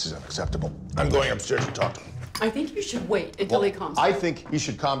 This is unacceptable. I'm going upstairs to talk to him. I think you should wait until he calms down. I think he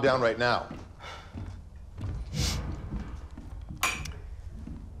should calm down right now.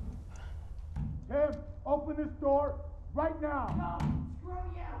 Tim, open this door right now. No, screw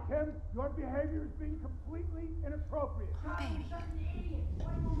you. Tim, your behavior is being completely inappropriate. Baby.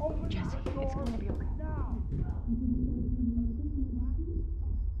 Open Jesse, the door it's going to be okay. now.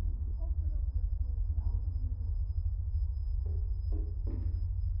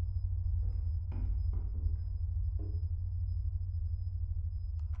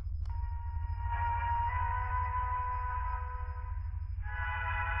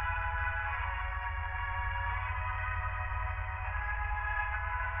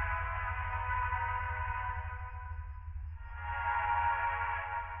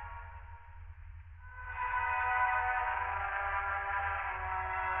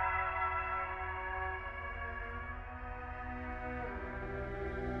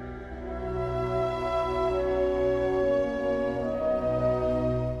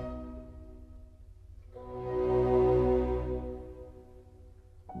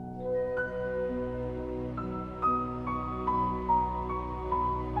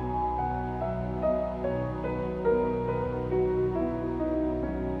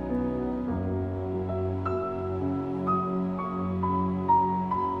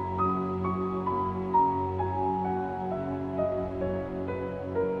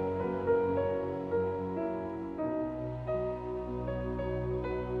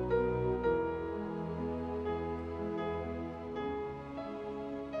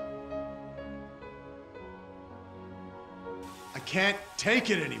 can't take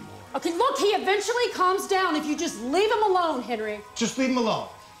it anymore. Okay, look, he eventually calms down if you just leave him alone, Henry. Just leave him alone.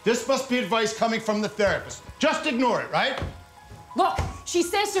 This must be advice coming from the therapist. Just ignore it, right? Look, she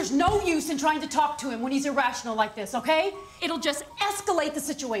says there's no use in trying to talk to him when he's irrational like this, okay? It'll just escalate the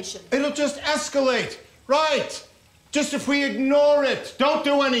situation. It'll just escalate, right? Just if we ignore it, don't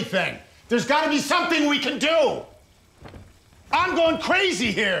do anything. There's got to be something we can do. I'm going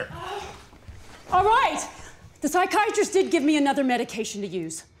crazy here. All right. The psychiatrist did give me another medication to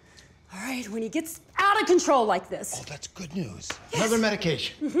use. All right, when he gets out of control like this. Oh, that's good news. Yes. Another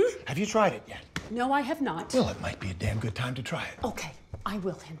medication. Mm-hmm. Have you tried it yet? No, I have not. Well, it might be a damn good time to try it. Okay, I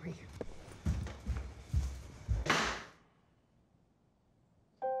will, Henry.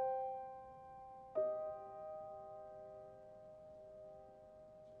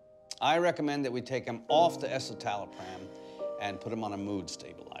 I recommend that we take him off the escitalopram and put him on a mood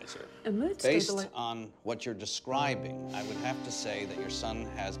stabilizer. A mood Based stabilizer? on what you're describing, I would have to say that your son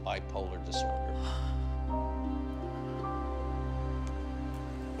has bipolar disorder.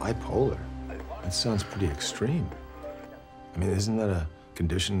 Bipolar? That sounds pretty extreme. I mean, isn't that a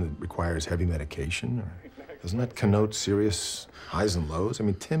condition that requires heavy medication? Or doesn't that connote serious highs and lows? I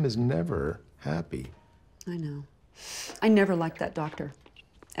mean, Tim is never happy. I know. I never liked that doctor.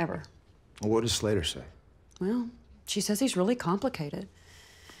 Ever. Well, what does Slater say? Well, she says he's really complicated.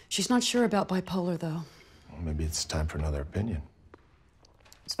 She's not sure about bipolar, though. Well, maybe it's time for another opinion.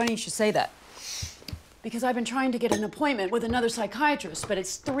 It's funny you should say that. Because I've been trying to get an appointment with another psychiatrist, but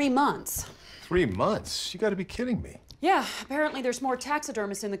it's 3 months. 3 months? You gotta be kidding me. Yeah, apparently there's more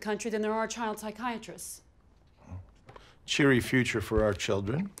taxidermists in the country than there are child psychiatrists. Cheery future for our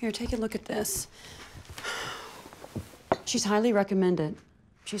children. Here, take a look at this. She's highly recommended.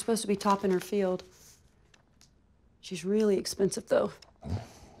 She's supposed to be top in her field. She's really expensive, though.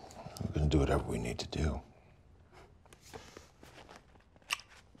 We're gonna do whatever we need to do.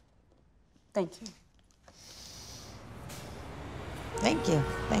 Thank you. Thank you.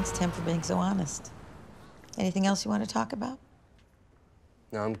 Thanks, Tim, for being so honest. Anything else you want to talk about?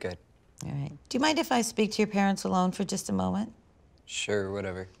 No, I'm good. All right. Do you mind if I speak to your parents alone for just a moment? Sure,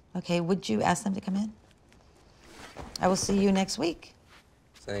 whatever. Okay, would you ask them to come in? I will see you next week.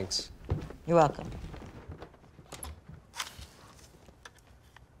 Thanks. You're welcome.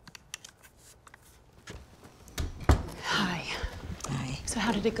 Hi. Hi. So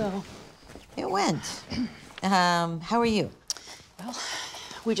how did it go? It went. How are you? Well,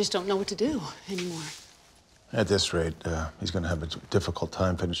 we just don't know what to do anymore. At this rate, he's gonna have a difficult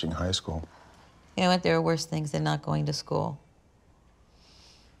time finishing high school. You know what? There are worse things than not going to school.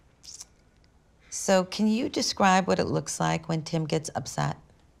 So can you describe what it looks like when Tim gets upset?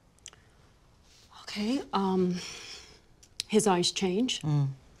 Okay, his eyes change,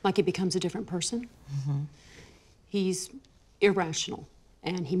 like he becomes a different person. Mm-hmm. He's irrational,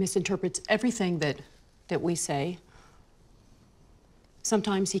 and he misinterprets everything that we say.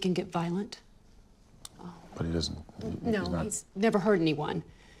 Sometimes he can get violent. But he doesn't. He's never hurt anyone.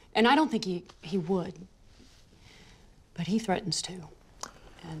 And I don't think he would. But he threatens to.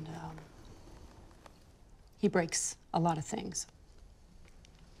 And he breaks a lot of things.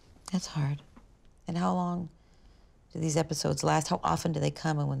 That's hard. And how long do these episodes last? How often do they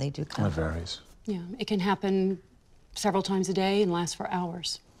come, and when they do come? It varies. Yeah, it can happen several times a day and last for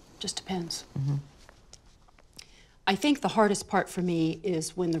hours. Just depends. Mm-hmm. I think the hardest part for me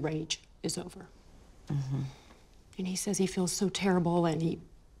is when the rage is over. Mm-hmm. And he says he feels so terrible, and he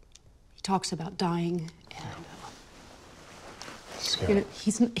talks about dying. And Scary. you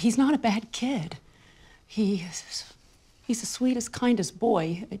know, he's not a bad kid. He's the sweetest, kindest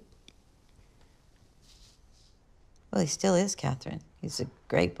boy. Well, he still is, Catherine. He's a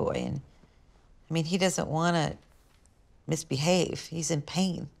great boy, and I mean, he doesn't want to misbehave. He's in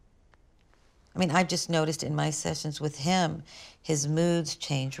pain. I mean, I've just noticed in my sessions with him, his moods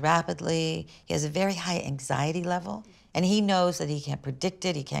change rapidly. He has a very high anxiety level, and he knows that he can't predict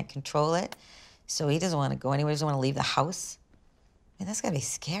it, he can't control it, so he doesn't want to go anywhere, he doesn't want to leave the house. I mean, that's gotta be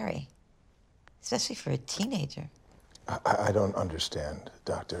scary, especially for a teenager. I don't understand,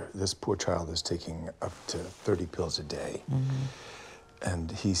 Doctor. This poor child is taking up to 30 pills a day. Mm-hmm.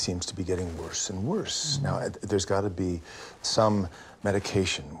 And he seems to be getting worse and worse. Mm-hmm. Now, there's got to be some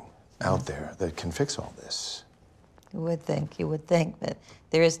medication out there that can fix all this. You would think, but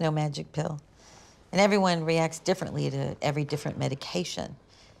there is no magic pill. And everyone reacts differently to every different medication.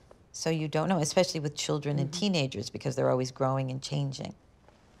 So you don't know, especially with children and teenagers, because they're always growing and changing.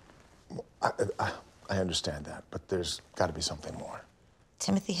 I understand that, but there's got to be something more.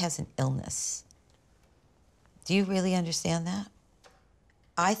 Timothy has an illness. Do you really understand that?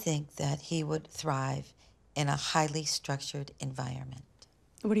 I think that he would thrive in a highly structured environment.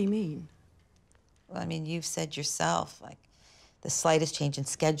 What do you mean? Well, I mean, you've said yourself, like, the slightest change in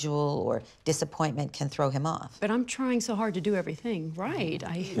schedule or disappointment can throw him off. But I'm trying so hard to do everything right.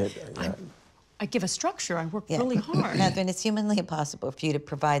 I give a structure. I work really hard. Catherine, it's humanly impossible for you to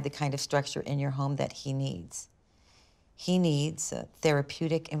provide the kind of structure in your home that he needs. He needs a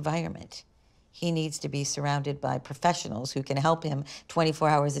therapeutic environment. He needs to be surrounded by professionals who can help him 24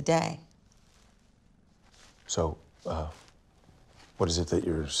 hours a day. So, what is it that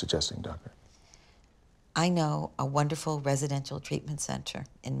you're suggesting, Doctor? I know a wonderful residential treatment center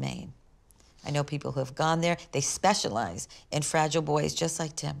in Maine. I know people who have gone there. They specialize in fragile boys just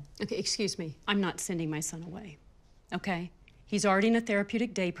like Tim. Okay, excuse me. I'm not sending my son away, okay? He's already in a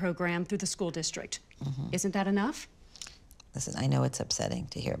therapeutic day program through the school district. Isn't that enough? Listen, I know it's upsetting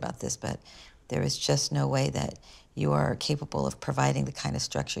to hear about this, but there is just no way that you are capable of providing the kind of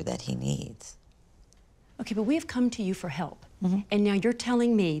structure that he needs. Okay, but we have come to you for help. And now you're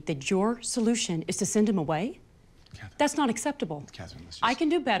telling me that your solution is to send him away? Catherine. That's not acceptable. Catherine, let's just... I can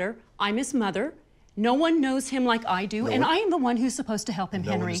do better. I'm his mother. No one knows him like I do, and I am the one who's supposed to help him,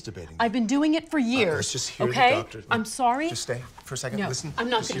 No Henry. one is debating I've been doing it for years. Let's just hear okay? the doctor. I'm sorry. Just stay for a second. No, Listen. I'm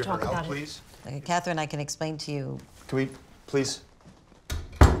not Just going to hear talk her about out, it. please. Okay, Catherine, I can explain to you. Can we, please?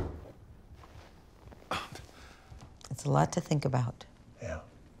 It's a lot to think about. Yeah.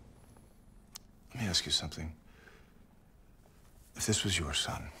 Let me ask you something. If this was your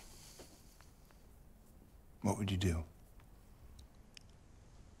son, what would you do?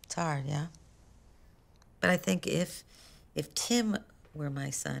 It's hard, yeah? But I think if Tim were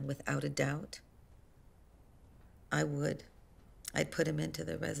my son, without a doubt, I would. I'd put him into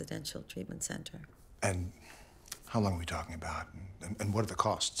the residential treatment center. And how long are we talking about? And what are the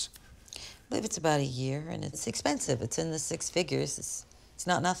costs? I believe it's about a year, and it's expensive. It's in the 6 figures. It's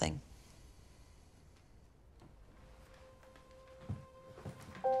not nothing.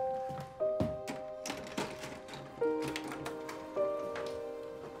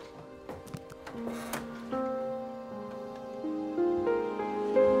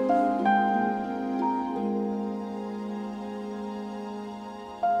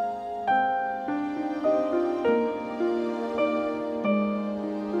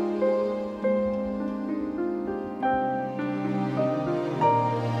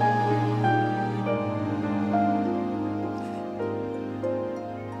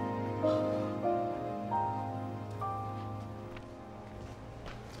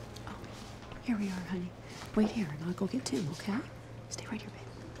 Here we are, honey. Wait here, and I'll go get Tim, okay? Stay right here,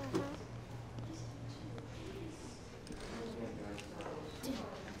 baby.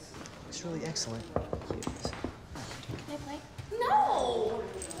 It's really excellent. Can I play? No!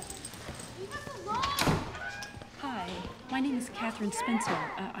 Hi, my name is Catherine Spencer.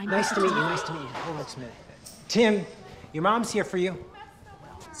 I'm Nice to meet you. Nice to meet you. Hold on, Smith. Tim, your mom's here for you.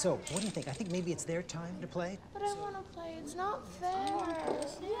 So, what do you think? I think maybe it's their time to play. But I want to play. It's not fair.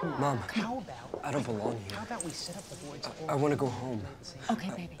 Mom, How about I don't belong here. How about we set up the boards? I want to go home. Okay,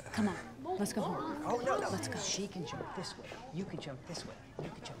 baby, come on. Let's go home. Oh, no. Let's go. She can jump this way. You can jump this way. You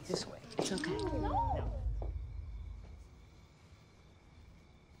can jump this way. It's okay.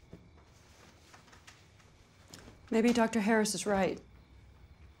 Maybe Dr. Harris is right.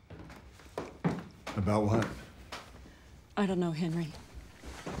 About what? I don't know, Henry,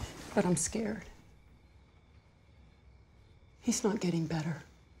 but I'm scared. He's not getting better.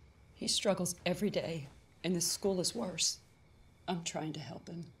 He struggles every day, and this school is worse. I'm trying to help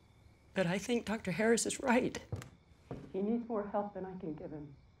him. But I think Dr. Harris is right. He needs more help than I can give him.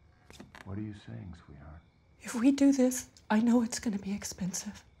 What are you saying, sweetheart? If we do this, I know it's going to be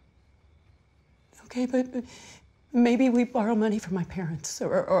expensive. Okay, but maybe we borrow money from my parents,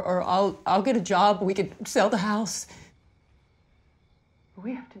 or I'll get a job. We could sell the house.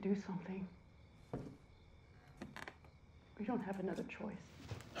 We have to do something. We don't have another choice.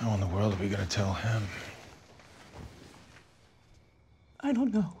 How in the world are we gonna tell him? I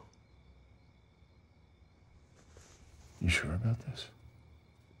don't know. You sure about this?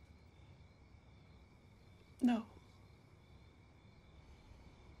 No.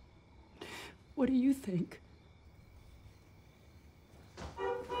 What do you think?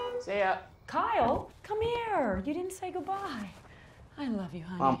 See ya. Kyle, come here. You didn't say goodbye. I love you,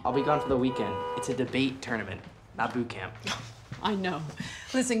 honey. Mom, I'll be gone for the weekend. It's a debate tournament, not boot camp. I know.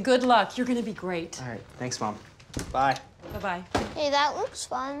 Listen, good luck. You're gonna be great. All right, thanks, Mom. Bye. Bye-bye. Hey, that looks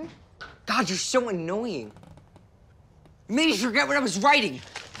fun. God, you're so annoying. You made me forget what I was writing.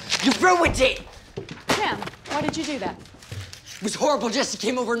 You ruined it! Tim, why did you do that? It was horrible. Jesse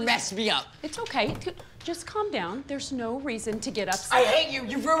came over and messed me up. It's okay. just calm down. There's no reason to get upset. I hate you.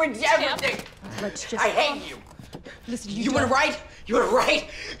 You ruined everything. Let's just. I hate you. Listen, You want to write? You want to write?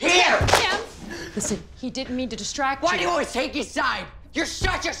 Here. Tim. Listen, he didn't mean to distract you. Why do you always take his side? You're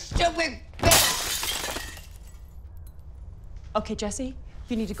such a stupid bitch. Okay, Jesse,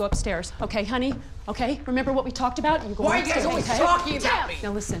 you need to go upstairs. Okay, honey? Okay? Remember what we talked about? You go Why are you guys upstairs, always okay? talking about me?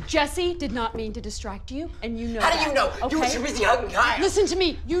 Now listen, Jesse did not mean to distract you, and you know How do that, you know? Okay? You were too busy hugging Kyle. Listen to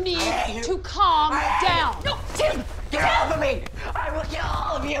me. You need to calm down. No, Tim, get off of me. I will kill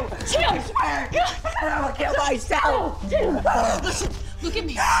all of you. Tim! I swear. I will kill myself. Tim! Listen, look at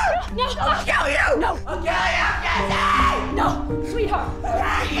me. No! I'll kill you. No! I'll kill you, Jesse. No, sweetheart.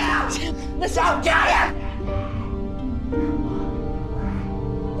 I'll kill you. Tim, listen. I'll kill you.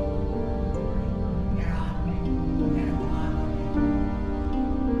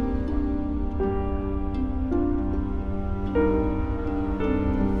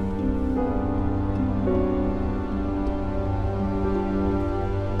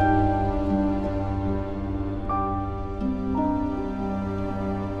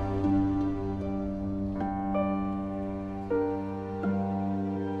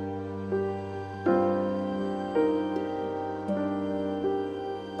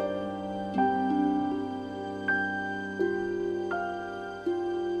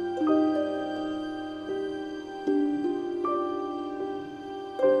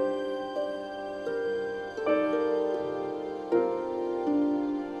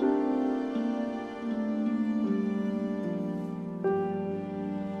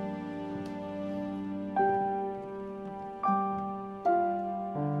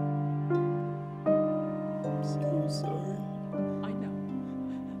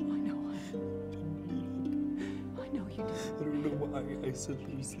 I said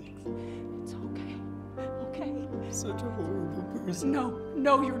those things. It's okay. Okay? I'm such a horrible person.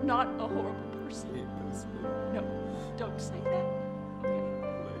 No, you're not a horrible person. No, don't say that. Okay?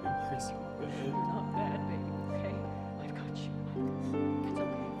 Why am I so bad? You're not bad, baby. Okay? I've got you. It's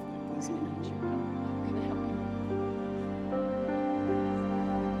okay. Please, I got you. I'm gonna help you.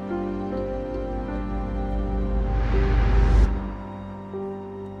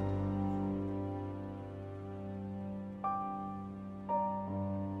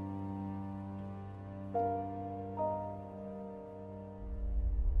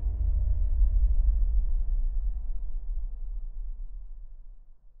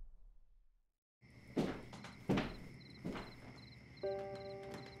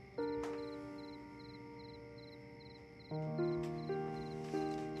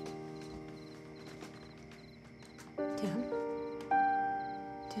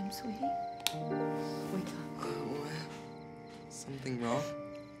 Tim, sweetie? Wake up. Something wrong?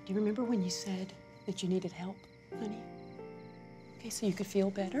 Do you remember when you said that you needed help, honey? Okay, so you could feel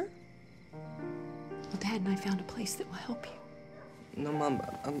better? Well, Dad and I found a place that will help you. No, Mom,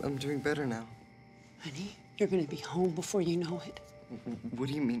 I'm doing better now. Honey, you're gonna be home before you know it. What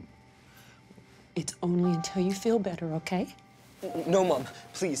do you mean? It's only until you feel better, okay? No, Mom,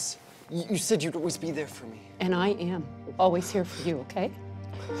 please. You said you'd always be there for me. And I am always here for you, okay?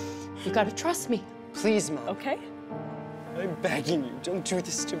 You gotta trust me. Please, Mom. Okay? I'm begging you, don't do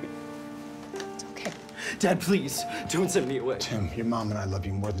this to me. It's okay. Dad, please, don't send me away. Tim, your mom and I love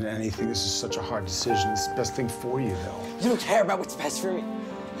you more than anything. This is such a hard decision. It's the best thing for you, though. You don't care about what's best for me.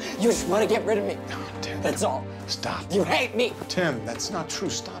 You just want to get rid of me. No, Tim. That's all. Stop. You hate me. Tim, that's not true.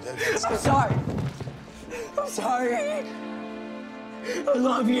 Stop it. I'm sorry. I'm sorry. I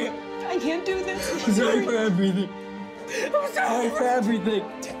love you. I can't do this. I'm sorry for everything. I'm sorry for everything.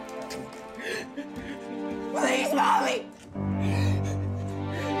 Please, Mommy.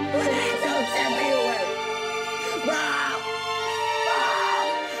 Please don't send me away. Mom! Mom!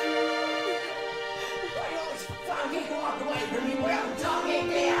 Why do you always fucking walk away from me when I'm talking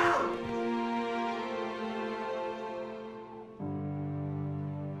to you?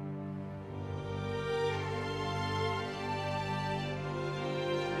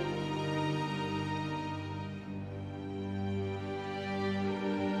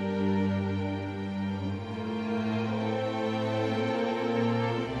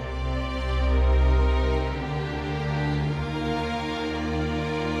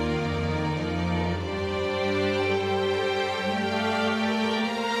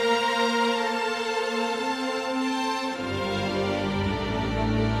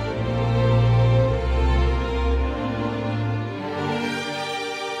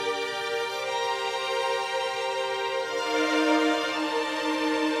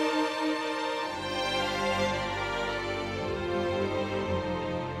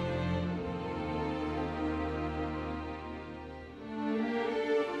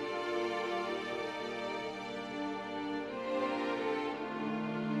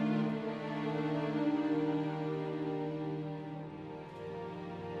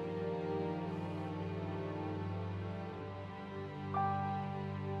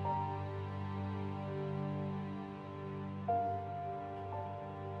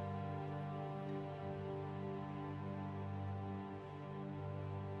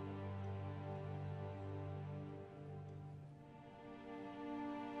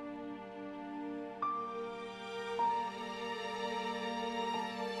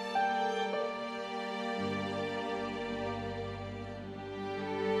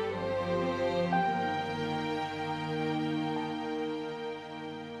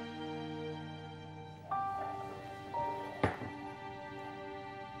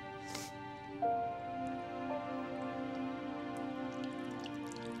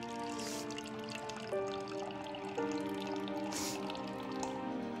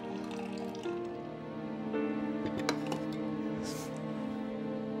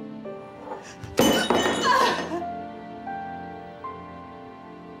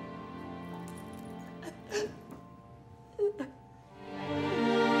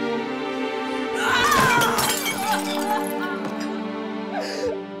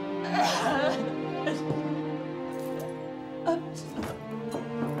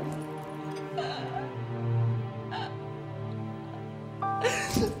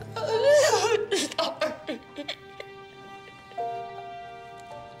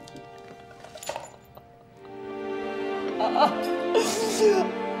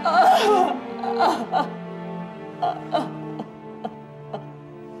 Bye,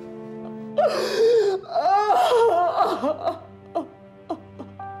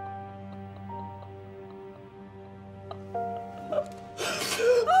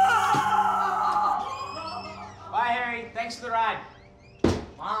 Harry. Thanks for the ride.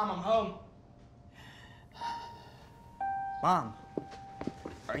 Mom, I'm home. Mom,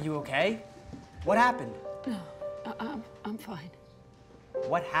 are you okay? What happened? No, I'm fine.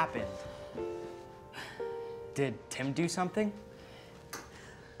 What happened? Did Tim do something?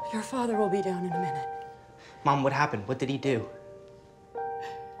 Your father will be down in a minute. Mom, what happened? What did he do?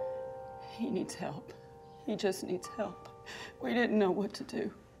 He needs help. He just needs help. We didn't know what to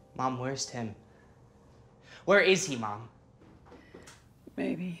do. Mom, where's Tim? Where is he, Mom?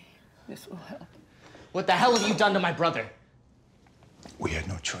 Maybe this will help. What the hell have you done to my brother? We had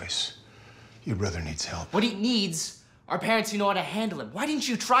no choice. Your brother needs help. What he needs are parents who know how to handle him. Why didn't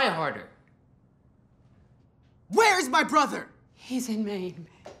you try harder? Where's my brother? He's in Maine.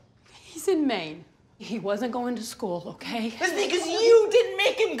 He's in Maine. He wasn't going to school, okay? That's because you didn't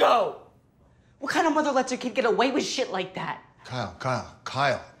make him go! What kind of mother lets her kid get away with shit like that?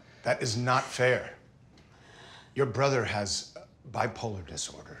 Kyle, that is not fair. Your brother has bipolar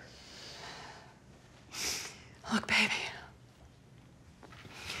disorder. Look, baby.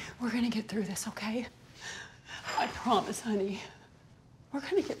 We're gonna get through this, okay? I promise, honey. We're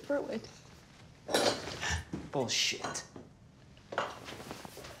gonna get through it. Bullshit.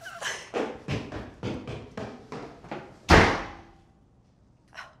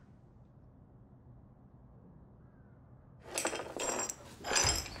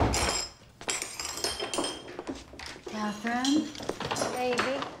 Catherine?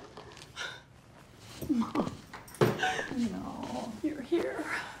 Baby. Mom. No, you're here.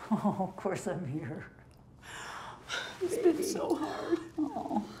 Oh, of course I'm here. It's been so hard.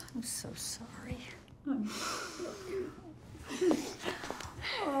 Oh, I'm so sorry.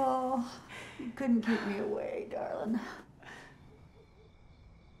 Oh, you couldn't keep me away, darling.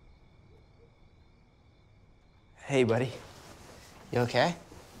 Hey, buddy. You okay?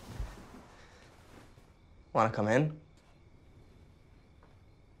 Wanna come in?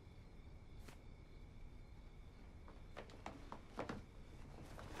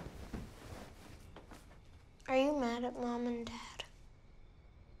 Are you mad at Mom and Dad?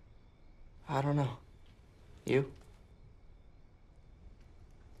 I don't know. You?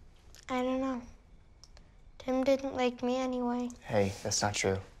 I don't know. Tim didn't like me anyway. Hey, that's not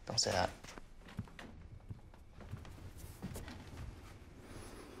true. Don't say that.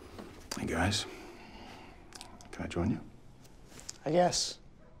 Hey, guys. Can I join you? I guess.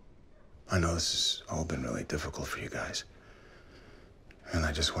 I know this has all been really difficult for you guys. And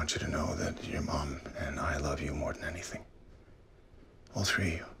I just want you to know that your mom and I love you more than anything. All three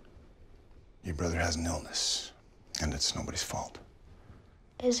of you. Your brother has an illness, and it's nobody's fault.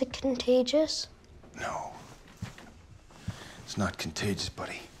 Is it contagious? No. It's not contagious,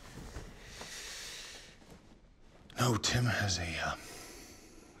 buddy. No, Tim has a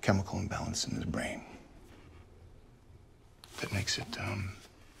chemical imbalance in his brain that makes it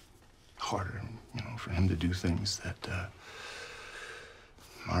harder, for him to do things that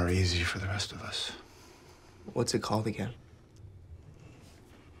are easy for the rest of us. What's it called again?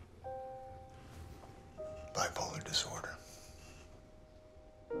 Bipolar disorder.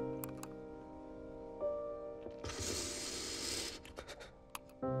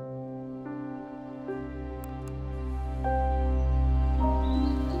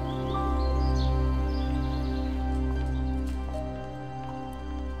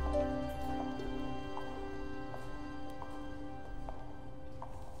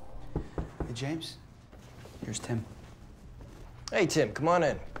 Hey, James. Here's Tim. Hey, Tim, come on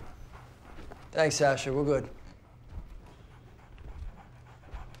in. Thanks, Sasha. We're good.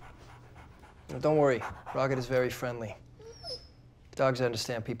 Don't worry. Rocket is very friendly. Dogs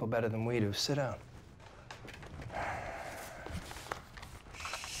understand people better than we do. Sit down.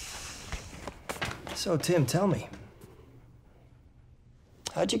 So, Tim, tell me.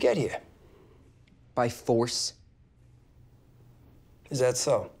 How'd you get here? By force. Is that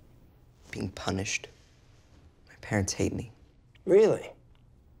so? Being punished. My parents hate me. Really?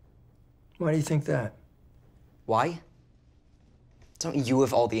 Why do you think that? Why? Don't you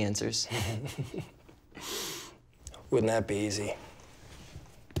have all the answers? Wouldn't that be easy?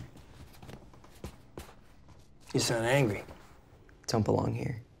 You sound angry. Don't belong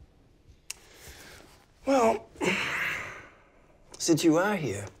here. Well, since you are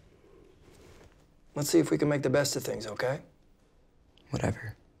here, let's see if we can make the best of things, okay?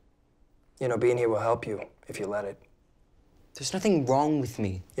 Whatever. Being here will help you if you let it. There's nothing wrong with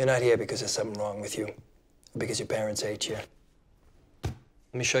me. You're not here because there's something wrong with you, or because your parents hate you. Let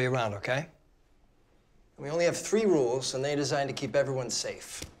me show you around, okay? We only have 3 rules, and they're designed to keep everyone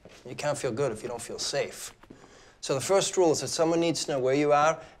safe. You can't feel good if you don't feel safe. So the first rule is that someone needs to know where you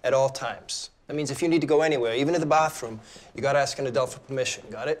are at all times. That means if you need to go anywhere, even to the bathroom, you gotta ask an adult for permission.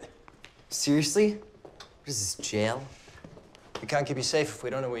 Got it? Seriously? What is this, jail? We can't keep you safe if we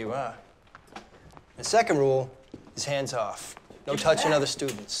don't know where you are. The second rule is hands off. No touching other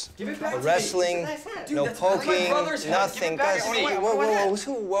students. Give it back No to wrestling, me. Dude, no that's my poking, brother's hat. nothing. Give it back Guys, to me. whoa, whoa,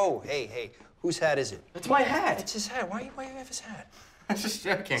 whoa, whoa, hey, whose hat is it? It's my hat. It's his hat. Why do you have his hat? I'm just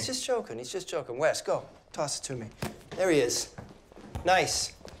joking. He's just joking. He's just joking. Wes, go. Toss it to me. There he is.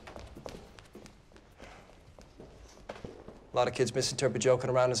 Nice. A lot of kids misinterpret joking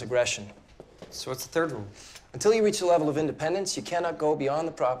around as aggression. So what's the third rule? Until you reach the level of independence, you cannot go beyond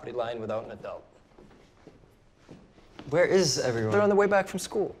the property line without an adult. Where is everyone? They're on the way back from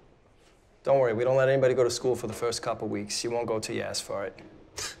school. Don't worry, we don't let anybody go to school for the first couple weeks. You won't go till you ask for it.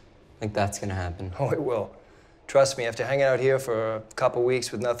 Think that's gonna happen? Oh, it will. Trust me, after hanging out here for a couple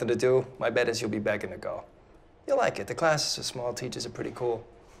weeks with nothing to do, my bet is you'll be begging to go. You'll like it. The classes are small, teachers are pretty cool.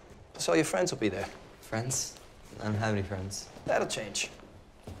 Plus, all your friends will be there. Friends? I don't have any friends. That'll change.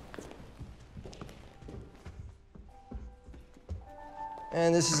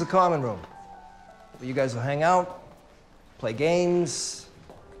 And this is the common room, where you guys will hang out, play games,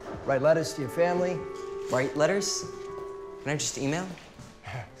 write letters to your family. Write letters? Can I just email?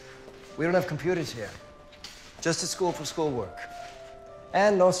 We don't have computers here. Just at school for schoolwork.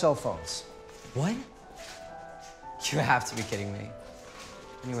 And no cell phones. What? You have to be kidding me.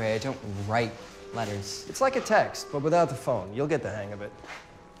 Anyway, I don't write letters. It's like a text, but without the phone. You'll get the hang of it.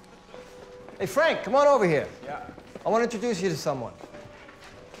 Hey, Frank, come on over here. Yeah. I want to introduce you to someone.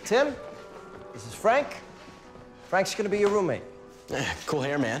 Tim, this is Frank. Frank's gonna be your roommate. Cool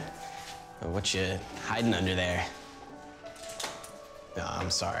hair, man. What you hiding under there? No, I'm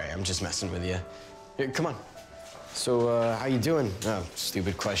sorry. I'm just messing with you. Here, come on. So, how you doing? Oh,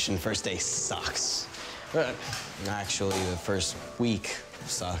 stupid question. First day sucks. Actually, the first week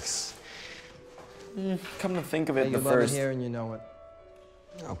sucks. Come to think of it, You the love it first... here and you know it.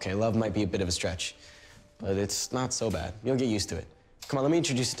 Okay, love might be a bit of a stretch, but it's not so bad. You'll get used to it. Come on, let me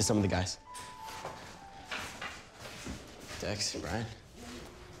introduce you to some of the guys. Dex, Brian.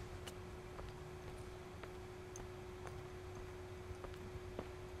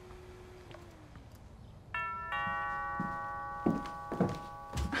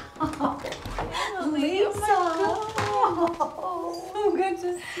 Lisa! Oh, so good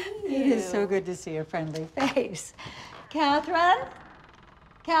to see you. It is so good to see a friendly face. Catherine?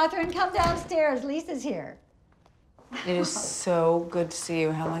 Catherine, come downstairs. Lisa's here. It is so good to see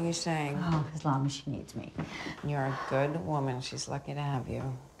you. How long are you staying? Oh, as long as she needs me. You're a good woman. She's lucky to have you.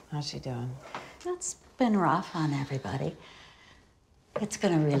 How's she doing? It's been rough on everybody. It's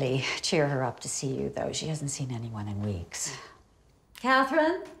gonna really cheer her up to see you, though. She hasn't seen anyone in weeks.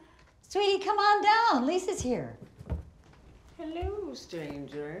 Catherine? Sweetie, come on down. Lisa's here. Hello,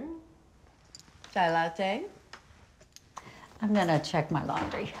 stranger. Chai latte? I'm gonna check my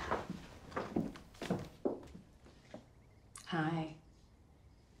laundry. Hi.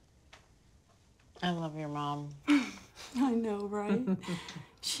 I love your mom. I know, right?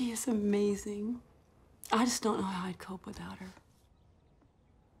 She is amazing. I just don't know how I'd cope without her.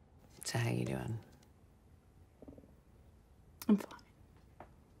 So how you doing? I'm fine.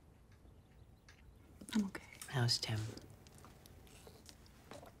 I'm okay. How's Tim?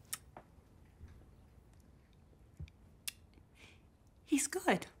 He's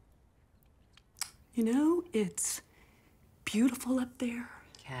good. You know, it's beautiful up there.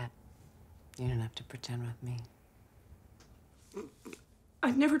 Kat, you don't have to pretend with me.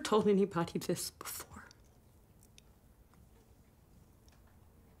 I've never told anybody this before.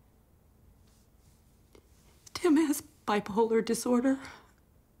 Tim has bipolar disorder.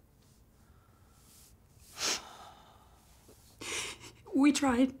 We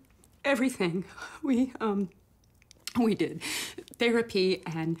tried everything. We did therapy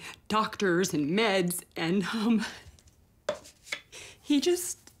and doctors and meds and he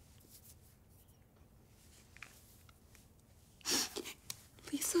just...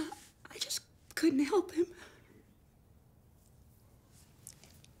 Lisa, I just couldn't help him.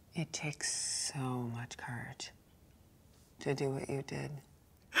 It takes so much courage to do what you did.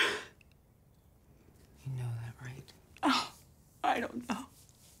 You know that, right? Oh, I don't know.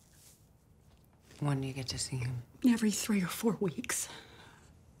 When do you get to see him? Every 3 or 4 weeks.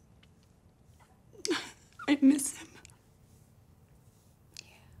 I miss him.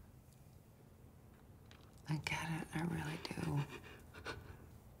 I get it. I really do.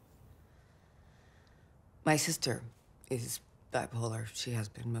 My sister is bipolar. She has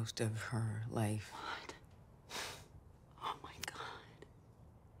been most of her life. What? Oh my God.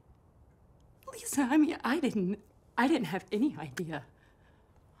 Lisa, I mean, I didn't have any idea.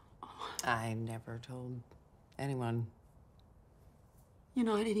 I never told anyone. You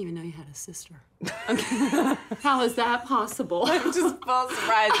know, I didn't even know you had a sister. How is that possible? I'm just full of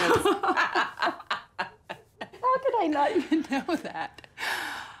surprises. How could I not even know that?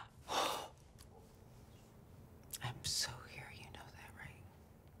 I'm so here, you know that,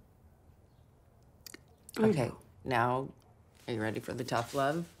 right? Okay, now, are you ready for the tough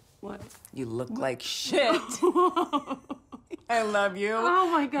love? What? You look like shit. I love you.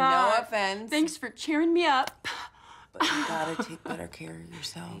 Oh my God. No offense. Thanks for cheering me up. But you gotta take better care of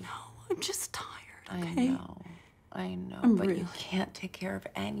yourself. No, I'm just tired, I okay? know, I'm but really- you can't take care of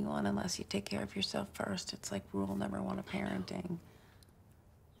anyone unless you take care of yourself first. It's like rule number one of parenting.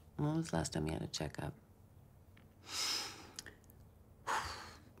 When was the last time you had a checkup?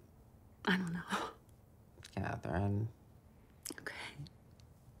 I don't know. Catherine.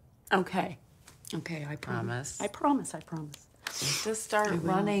 Okay, I promise. I promise. Just to start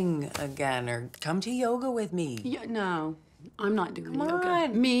running again or come to yoga with me. Yeah, no, I'm not doing Come yoga.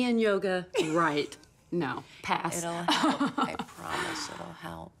 on. Me and yoga, right. No, pass. It'll help. I promise it'll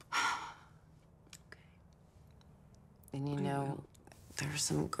help. Okay. And you know, there's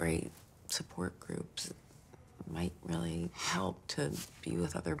some great support groups that might really help to be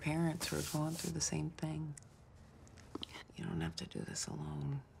with other parents who are going through the same thing. You don't have to do this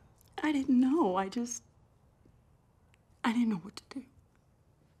alone. I didn't know. I didn't know what to do.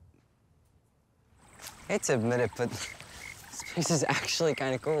 I hate to admit it, but this place is actually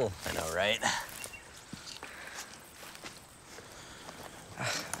kind of cool. I know, right?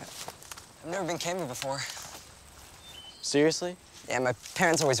 I've never been camping before. Seriously? Yeah, my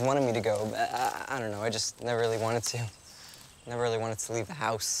parents always wanted me to go, but I don't know, I just never really wanted to. Never really wanted to leave the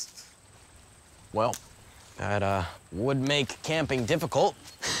house. Well, that would make camping difficult.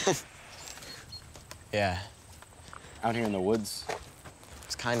 Yeah. Out here in the woods,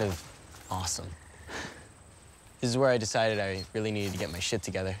 it's kind of awesome. This is where I decided I really needed to get my shit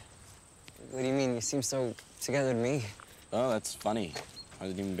together. What do you mean? You seem so together to me. Oh, that's funny. I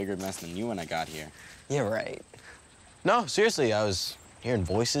was an even bigger mess than you when I got here. Yeah, right. No, seriously, I was hearing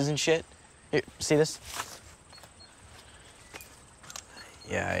voices and shit. Here, see this?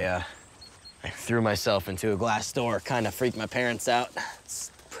 Yeah, I threw myself into a glass door, kind of freaked my parents out.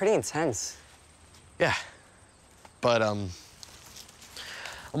 It's pretty intense. Yeah, but I'm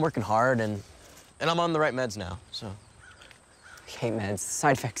working hard and I'm on the right meds now, so. I hate meds.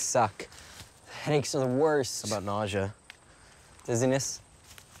 Side effects suck. Headaches are the worst. How about nausea? Dizziness.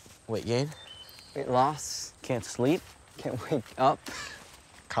 Weight gain? Weight loss. Can't sleep? Can't wake up.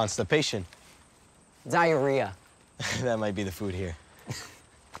 Constipation. Diarrhea. That might be the food here.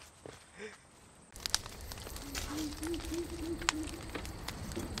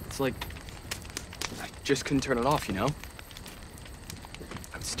 It's like I just couldn't turn it off, you know?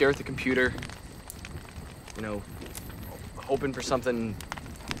 I would stare at the computer, you know, hoping for something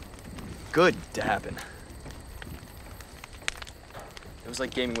good to happen. It was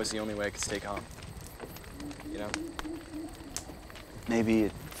like gaming was the only way I could stay calm, you know? Maybe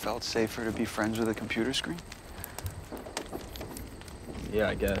it felt safer to be friends with a computer screen? Yeah,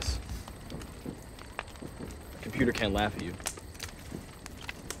 I guess. A computer can't laugh at you.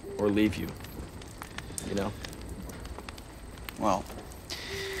 Or leave you, you know? Well,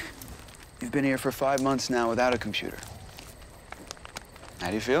 you've been here for 5 months now without a computer. How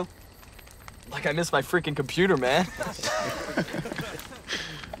do you feel? Like I miss my freaking computer, man.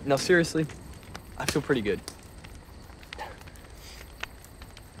 No, seriously, I feel pretty good.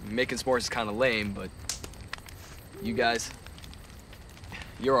 Making s'mores is kind of lame, but you guys,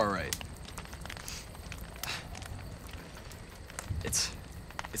 you're all right.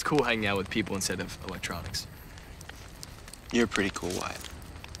 It's cool hanging out with people instead of electronics. You're pretty cool, Wyatt.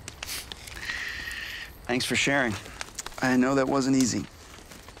 Thanks for sharing. I know that wasn't easy.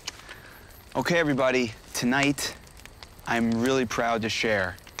 Okay, everybody, tonight, I'm really proud to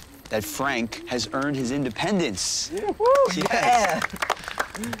share that Frank has earned his independence. Yes. Yeah.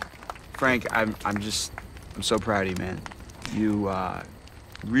 Frank, I'm so proud of you, man. You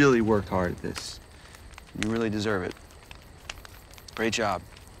really worked hard at this. You really deserve it. Great job.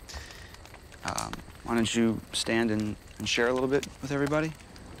 Why don't you stand and share a little bit with everybody?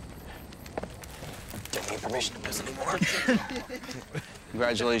 Don't need permission to miss anymore.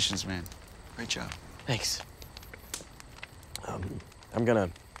 Congratulations, man. Great job. Thanks. I'm gonna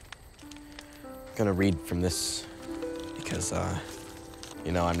gonna read from this because,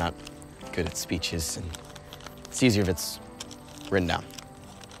 you know, I'm not good at speeches, and it's easier if it's written down.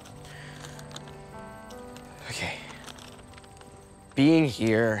 Okay. Being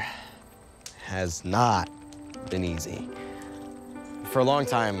here has not been easy. For a long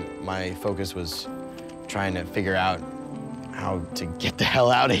time, my focus was trying to figure out how to get the hell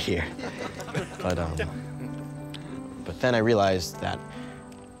out of here. But then I realized that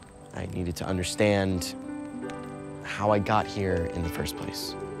I needed to understand how I got here in the first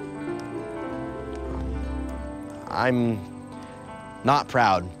place. I'm not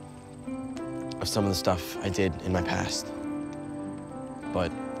proud of some of the stuff I did in my past,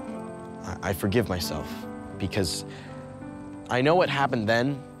 but I forgive myself because I know what happened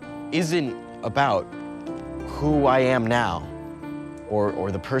then isn't about who I am now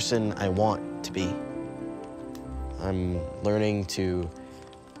or the person I want to be. I'm learning to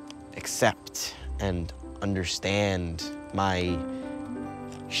accept and understand my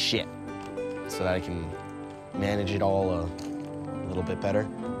shit so that I can manage it all a little bit better.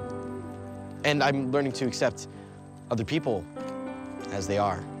 And I'm learning to accept other people as they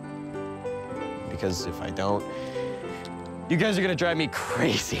are. Because if I don't, you guys are gonna drive me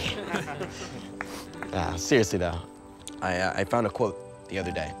crazy. Seriously though, I found a quote the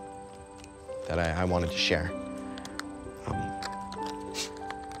other day that I wanted to share.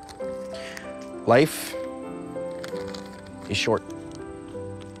 Life is short.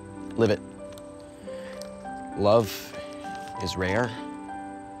 Live it. Love is rare.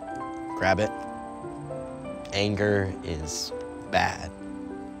 Grab it. Anger is bad.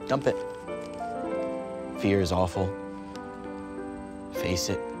 Dump it. Fear is awful. Face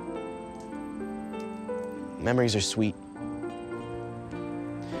it. Memories are sweet.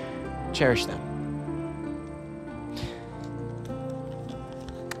 Cherish them.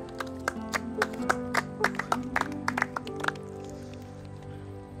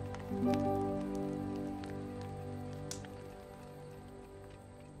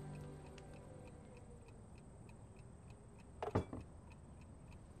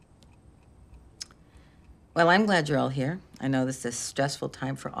 Well, I'm glad you're all here. I know this is a stressful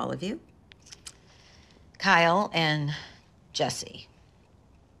time for all of you. Kyle and Jesse.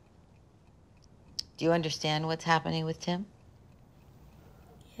 Do you understand what's happening with Tim?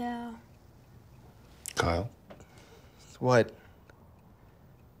 Yeah. Kyle? What?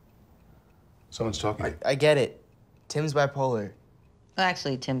 Someone's talking to you. I get it. Tim's bipolar. Well,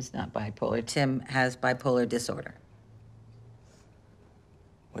 actually, Tim's not bipolar. Tim has bipolar disorder.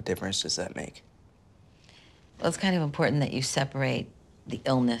 What difference does that make? Well, it's kind of important that you separate the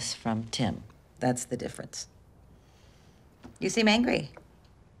illness from Tim. That's the difference. You seem angry.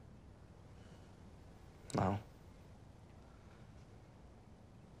 No.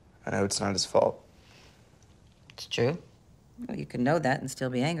 I know it's not his fault. It's true. Well, you can know that and still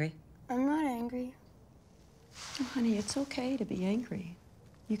be angry. I'm not angry. Oh, honey, it's okay to be angry.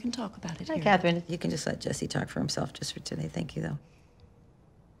 You can talk about it Hi, here. Catherine. You can just let Jesse talk for himself just for today. Thank you, though.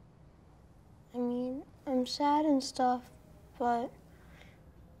 I mean, I'm sad and stuff, but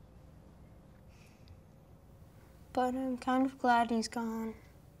I'm kind of glad he's gone.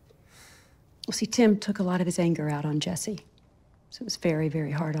 Well, see, Tim took a lot of his anger out on Jesse, so it was very,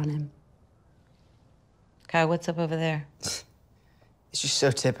 very hard on him. Kyle, what's up over there? It's just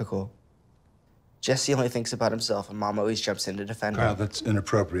so typical. Jesse only thinks about himself, and Mom always jumps in to defend him. Kyle, that's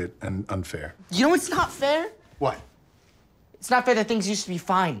inappropriate and unfair. You know it's not fair? What? It's not fair that things used to be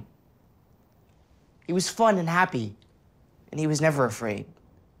fine. He was fun and happy, and he was never afraid.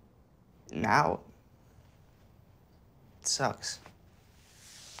 Now, it sucks.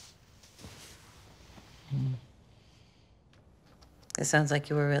 It sounds like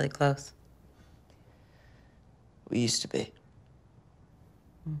you were really close. We used to be.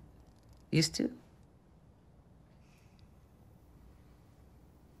 Used to?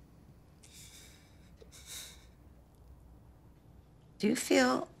 Do you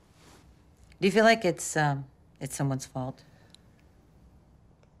feel like it's someone's fault?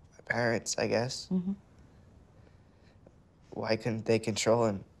 My parents, I guess. Mm-hmm. Why couldn't they control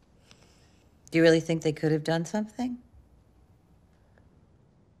him? Do you really think they could have done something?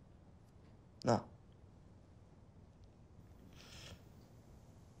 No.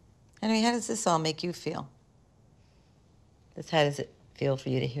 Henry, how does this all make you feel? How does it feel for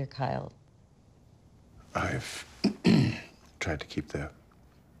you to hear Kyle? I've tried to keep the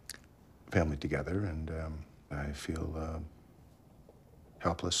family together, and I feel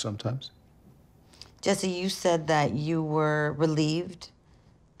helpless sometimes. Jesse, you said that you were relieved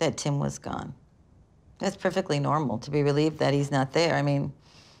that Tim was gone. That's perfectly normal to be relieved that he's not there. I mean,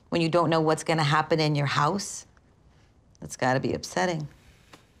 when you don't know what's gonna happen in your house, that's gotta be upsetting.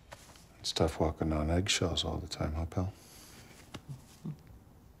 It's tough walking on eggshells all the time, huh, pal?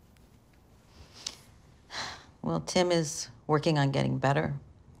 Well, Tim is working on getting better.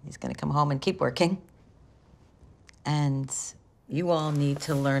 He's gonna come home and keep working. And you all need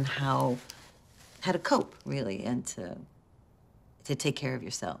to learn how to cope, really, and to take care of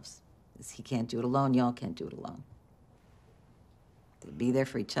yourselves. Because he can't do it alone, y'all can't do it alone. To be there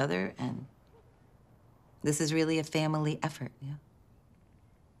for each other, and this is really a family effort, yeah?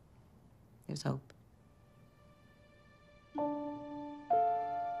 There's hope.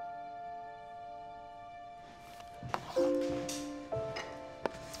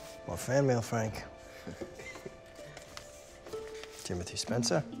 More fan mail, Frank. Timothy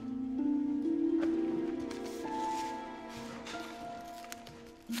Spencer.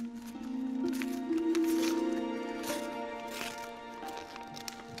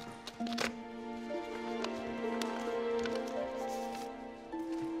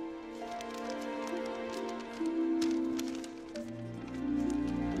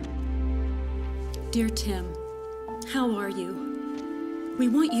 Dear Tim, how are you? We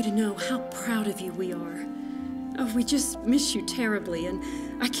want you to know how proud of you we are. Oh, we just miss you terribly, and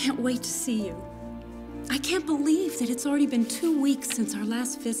I can't wait to see you. I can't believe that it's already been 2 weeks since our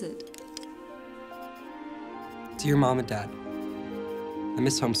last visit. Dear Mom and Dad, I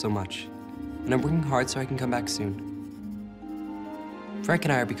miss home so much, and I'm working hard so I can come back soon. Frank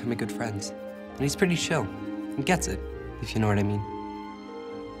and I are becoming good friends, and he's pretty chill and gets it, if you know what I mean.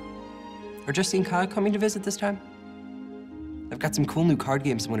 Are Jesse and Kyle coming to visit this time? I've got some cool new card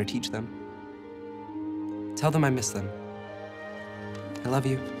games I want to teach them. Tell them I miss them. I love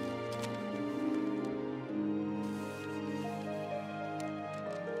you.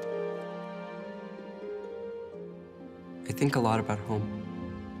 I think a lot about home,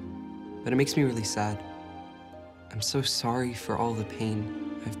 but it makes me really sad. I'm so sorry for all the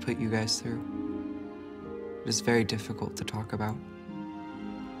pain I've put you guys through. It is very difficult to talk about,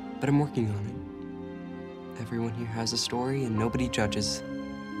 but I'm working on it. Everyone here has a story and nobody judges,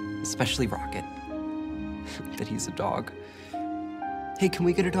 especially Rocket. That he's a dog. Hey, can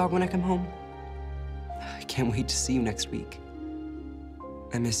we get a dog when I come home? I can't wait to see you next week.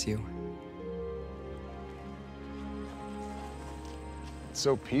 I miss you. It's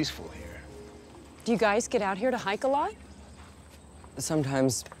so peaceful here. Do you guys get out here to hike a lot?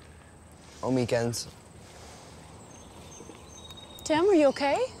 Sometimes, on weekends. Tim, are you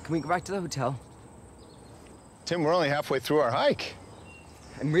okay? Can we go back to the hotel? Tim, we're only halfway through our hike.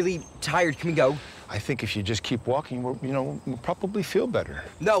 I'm really tired. Can we go? I think if you just keep walking, we'll probably feel better.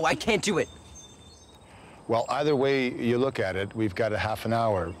 No, I can't do it. Well, either way you look at it, we've got a half an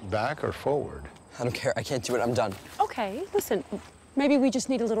hour, back or forward. I don't care. I can't do it. I'm done. Okay, listen, maybe we just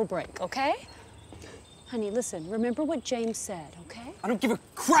need a little break, okay? Honey, listen, remember what James said, okay? I don't give a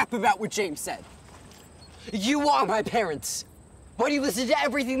crap about what James said. You are my parents. Why do you listen to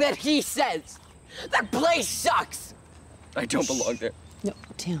everything that he says? That place sucks. I don't belong there. No,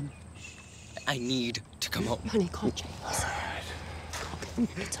 Tim. I need to come home. Honey, call James. All right. Call him.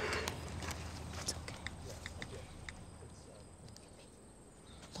 It's okay. It's okay.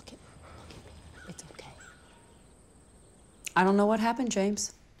 Look at me. It's okay. I don't know what happened,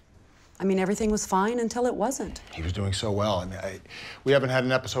 James. I mean, everything was fine until it wasn't. He was doing so well. I mean, we haven't had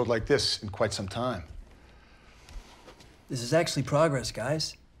an episode like this in quite some time. This is actually progress,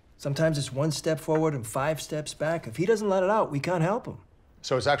 guys. Sometimes it's 1 step forward and 5 steps back. If he doesn't let it out, we can't help him.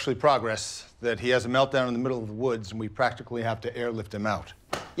 So it's actually progress that he has a meltdown in the middle of the woods and we practically have to airlift him out.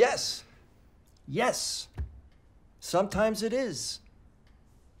 Yes. Yes. Sometimes it is.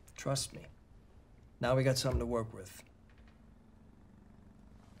 Trust me. Now we got something to work with.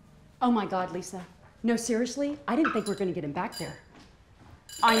 Oh my God, Lisa. No, seriously? I didn't think we were going to get him back there.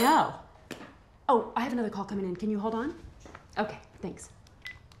 I know. Oh, I have another call coming in. Can you hold on? Okay, thanks.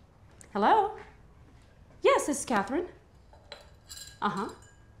 Hello? Yes, this is Catherine. Uh-huh.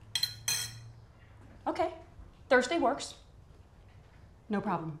 Okay. Thursday works. No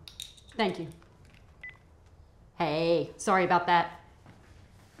problem. Thank you. Hey, sorry about that.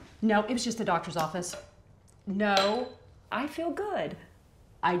 No, it was just the doctor's office. No, I feel good.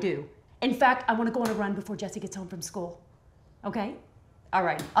 I do. In fact, I want to go on a run before Jesse gets home from school. Okay? All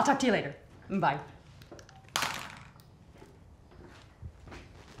right. I'll talk to you later. Bye.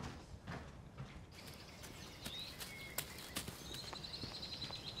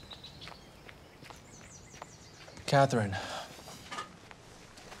 Catherine,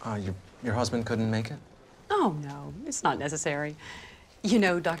 your husband couldn't make it? Oh, no, it's not necessary. You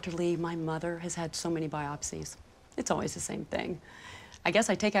know, Dr. Lee, my mother has had so many biopsies. It's always the same thing. I guess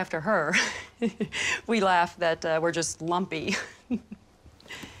I take after her. We laugh that we're just lumpy.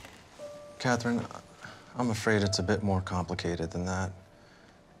 Catherine, I'm afraid it's a bit more complicated than that.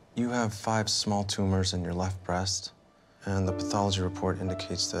 You have 5 small tumors in your left breast, and the pathology report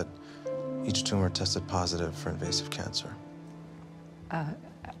indicates that each tumor tested positive for invasive cancer.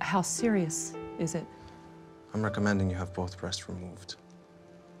 How serious is it? I'm recommending you have both breasts removed.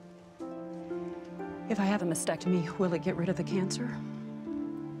 If I have a mastectomy, will it get rid of the cancer?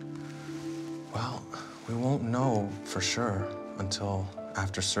 Well, we won't know for sure until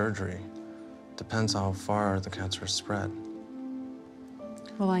after surgery. Depends how far the cancer has spread.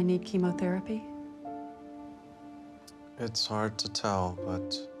 Will I need chemotherapy? It's hard to tell,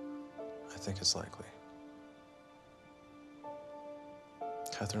 but I think it's likely.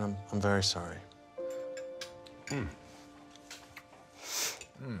 Catherine, I'm very sorry.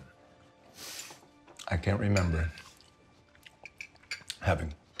 I can't remember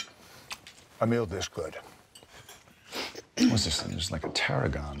having a meal this good. What's this? There's like a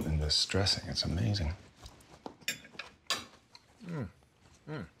tarragon in this dressing. It's amazing.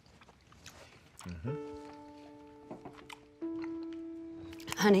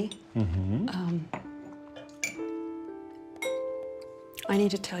 Honey, I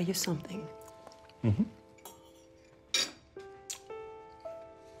need to tell you something.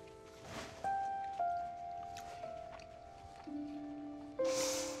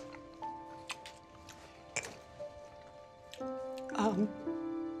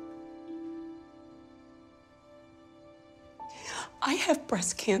 I have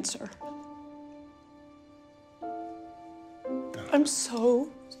breast cancer. I'm so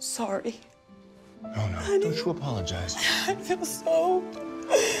sorry. No, no, don't you apologize. I feel so...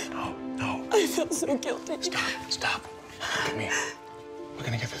 No. I feel so guilty. Stop. Look at me. We're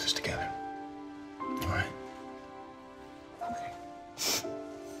gonna get through this together. All right? Okay.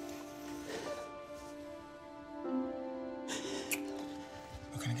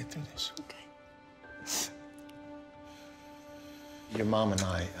 We're gonna get through this. Okay. Your mom and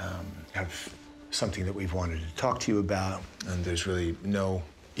I have something that we've wanted to talk to you about, and there's really no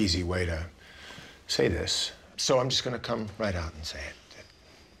easy way to say this. So I'm just gonna come right out and say it.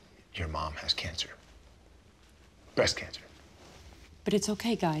 That your mom has cancer. Breast cancer. But it's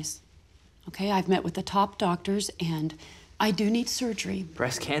okay, guys. Okay, I've met with the top doctors, and I do need surgery.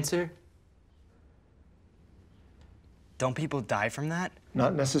 Breast cancer? Don't people die from that?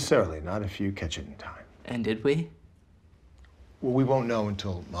 Not necessarily, not if you catch it in time. And did we? Well, we won't know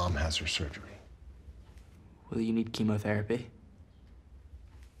until Mom has her surgery. Will you need chemotherapy?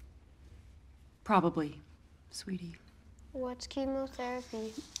 Probably, sweetie. What's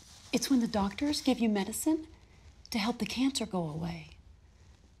chemotherapy? It's when the doctors give you medicine to help the cancer go away.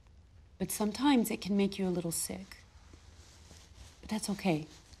 But sometimes it can make you a little sick. But that's okay.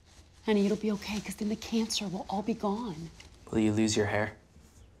 Honey, it'll be okay, because then the cancer will all be gone. Will you lose your hair?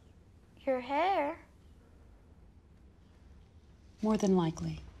 Your hair? More than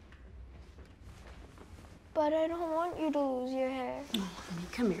likely. But I don't want you to lose your hair. Oh, honey,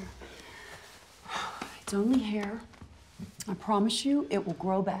 come here. It's only hair. I promise you, it will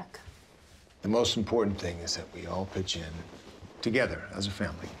grow back. The most important thing is that we all pitch in together as a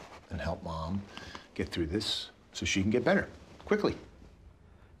family and help Mom get through this so she can get better quickly.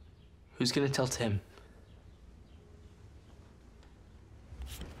 Who's gonna tell Tim?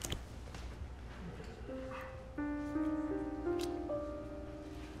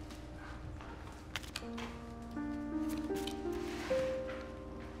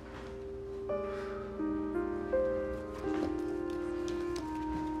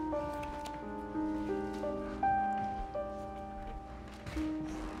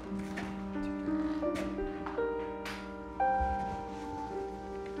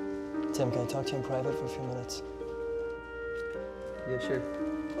 Tim, can I talk to you in private for a few minutes? Yeah, sure.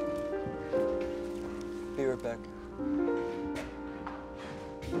 Be right back.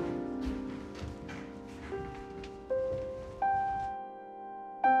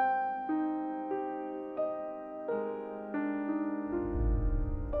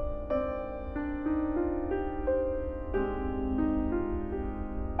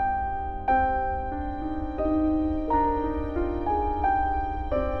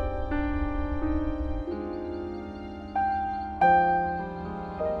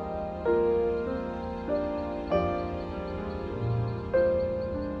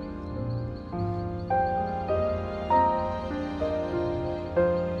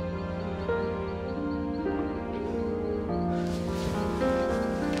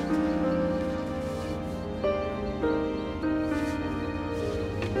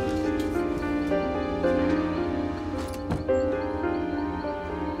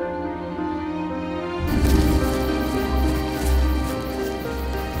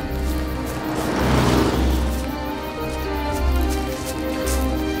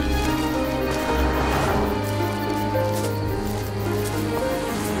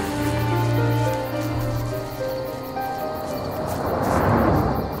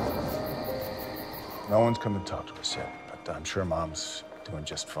 No one's come to talk to us yet, but I'm sure Mom's doing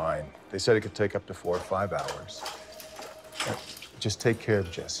just fine. They said it could take up to 4 or 5 hours. Just take care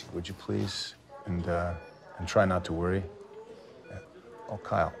of Jesse, would you please? And try not to worry. Yeah. Oh,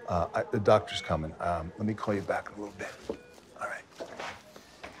 Kyle, the doctor's coming. Let me call you back in a little bit. All right.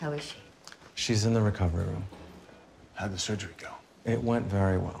 How is she? She's in the recovery room. How'd the surgery go? It went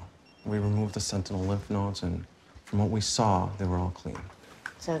very well. We removed the sentinel lymph nodes, and from what we saw, they were all clean.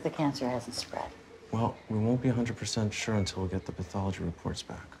 So the cancer hasn't spread? Well, we won't be 100% sure until we get the pathology reports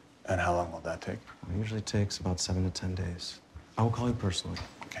back. And how long will that take? It usually takes about 7 to 10 days. I will call you personally.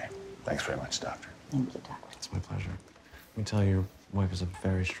 Okay. Thanks very much, Doctor. Thank you, Doctor. It's my pleasure. Let me tell you, your wife is a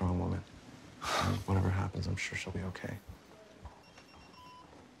very strong woman. And whatever happens, I'm sure she'll be okay.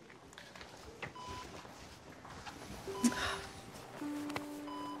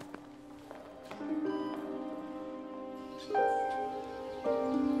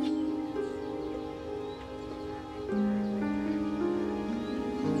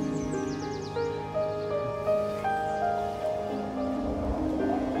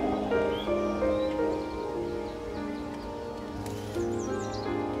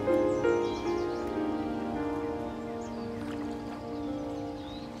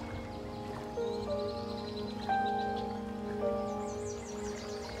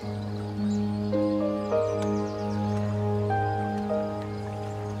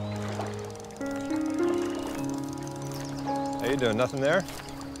 How you doing? Nothing there?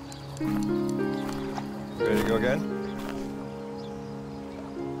 Ready to go again?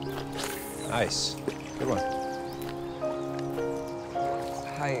 Nice. Good one.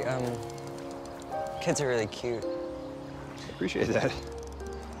 Hi, kids are really cute. Appreciate that.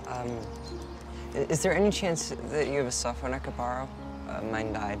 Is there any chance that you have a cell phone I could borrow?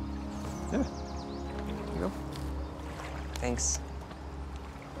 Mine died. Yeah. Here you go. Thanks.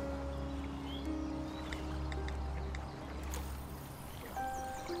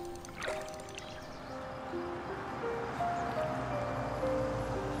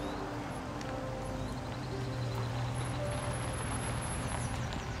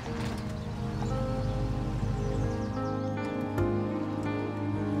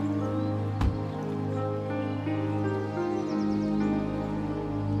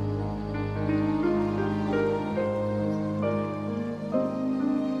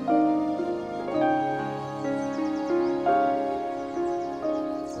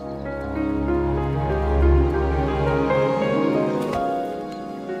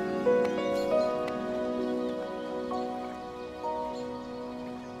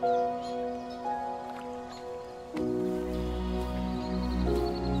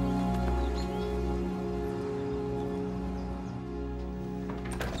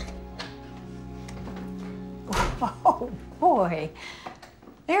 Oh, boy.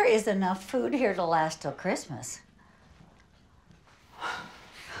 There is enough food here to last till Christmas.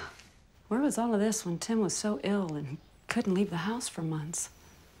 Where was all of this when Tim was so ill and couldn't leave the house for months?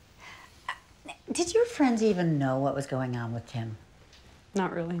 Did your friends even know what was going on with Tim?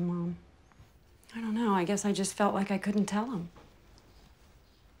 Not really, Mom. I don't know. I guess I just felt like I couldn't tell them.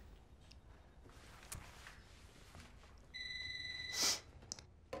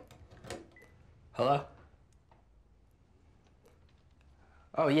 Hello?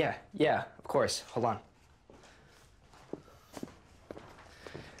 Oh, yeah, of course. Hold on.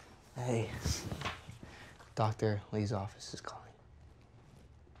 Hey, Dr. Lee's office is calling.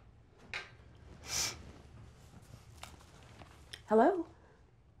 Hello?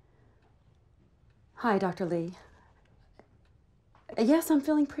 Hi, Dr. Lee. Yes, I'm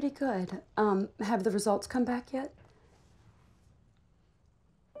feeling pretty good. Have the results come back yet?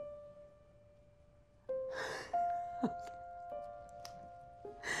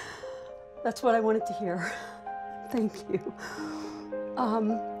 That's what I wanted to hear. Thank you.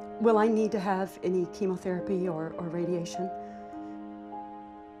 Will I need to have any chemotherapy or radiation?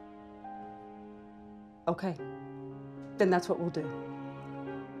 Okay, then that's what we'll do.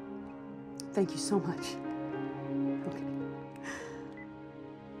 Thank you so much.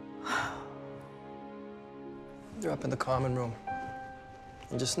 You're up in the common room.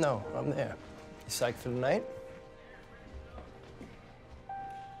 And just know, I'm there. You psyched for the night?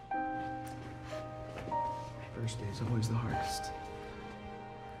 First day is always the hardest.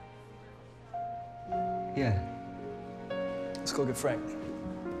 Yeah. Let's go get Frank.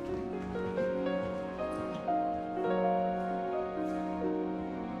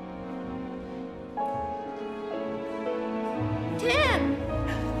 Tim!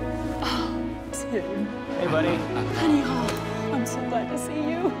 Oh, Tim. Hey, buddy. Honey, oh, I'm so glad to see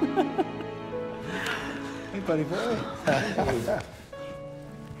you. Hey, buddy boy.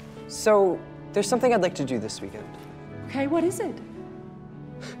 So, There's something I'd like to do this weekend. Okay, what is it?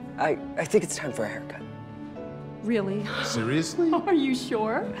 I think it's time for a haircut. Really? Seriously? Are you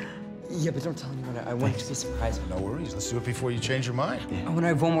sure? Yeah, but don't tell anyone. I want it to be a surprise. No worries. Let's do it before you change your mind. Yeah. I want to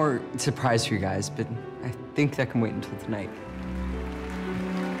have one more surprise for you guys, but I think that can wait until tonight.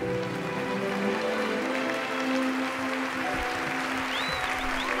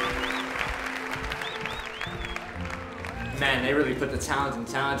 Man, they really put the talent in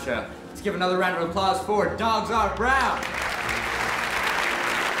talent show. Let's give another round of applause for Dogs Are Brown.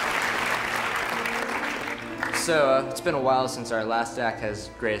 So, it's been a while since our last act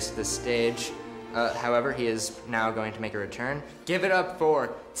has graced this stage. However, he is now going to make a return. Give it up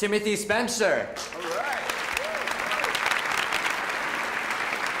for Timothy Spencer. All right.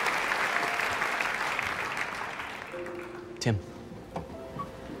 Tim,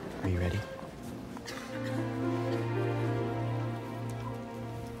 are you ready?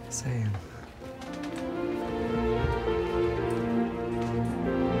 Yes, I am.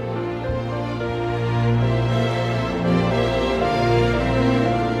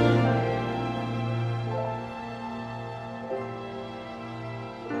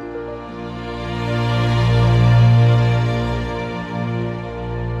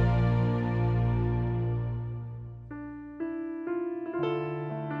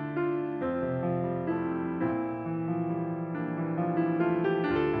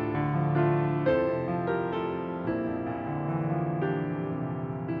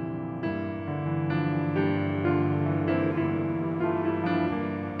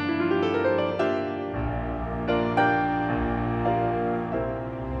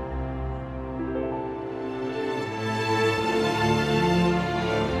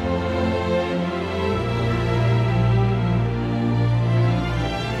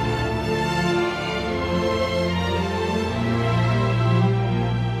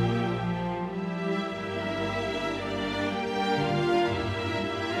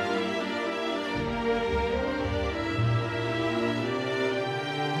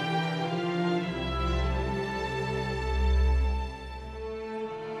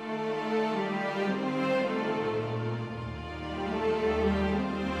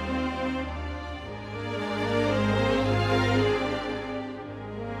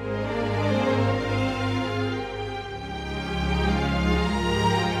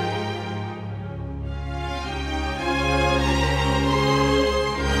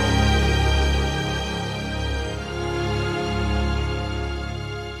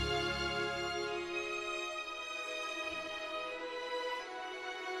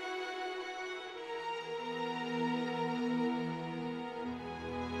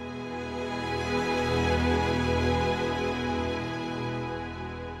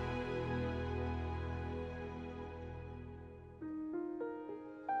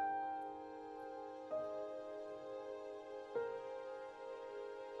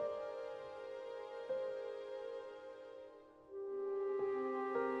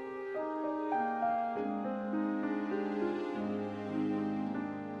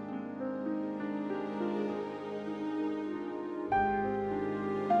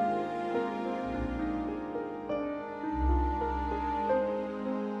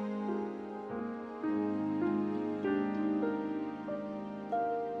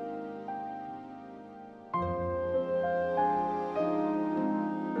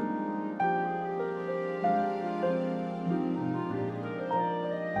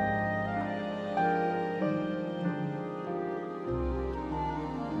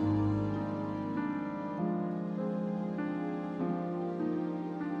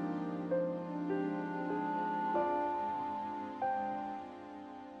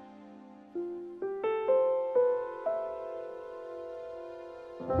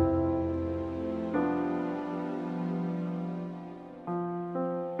 you.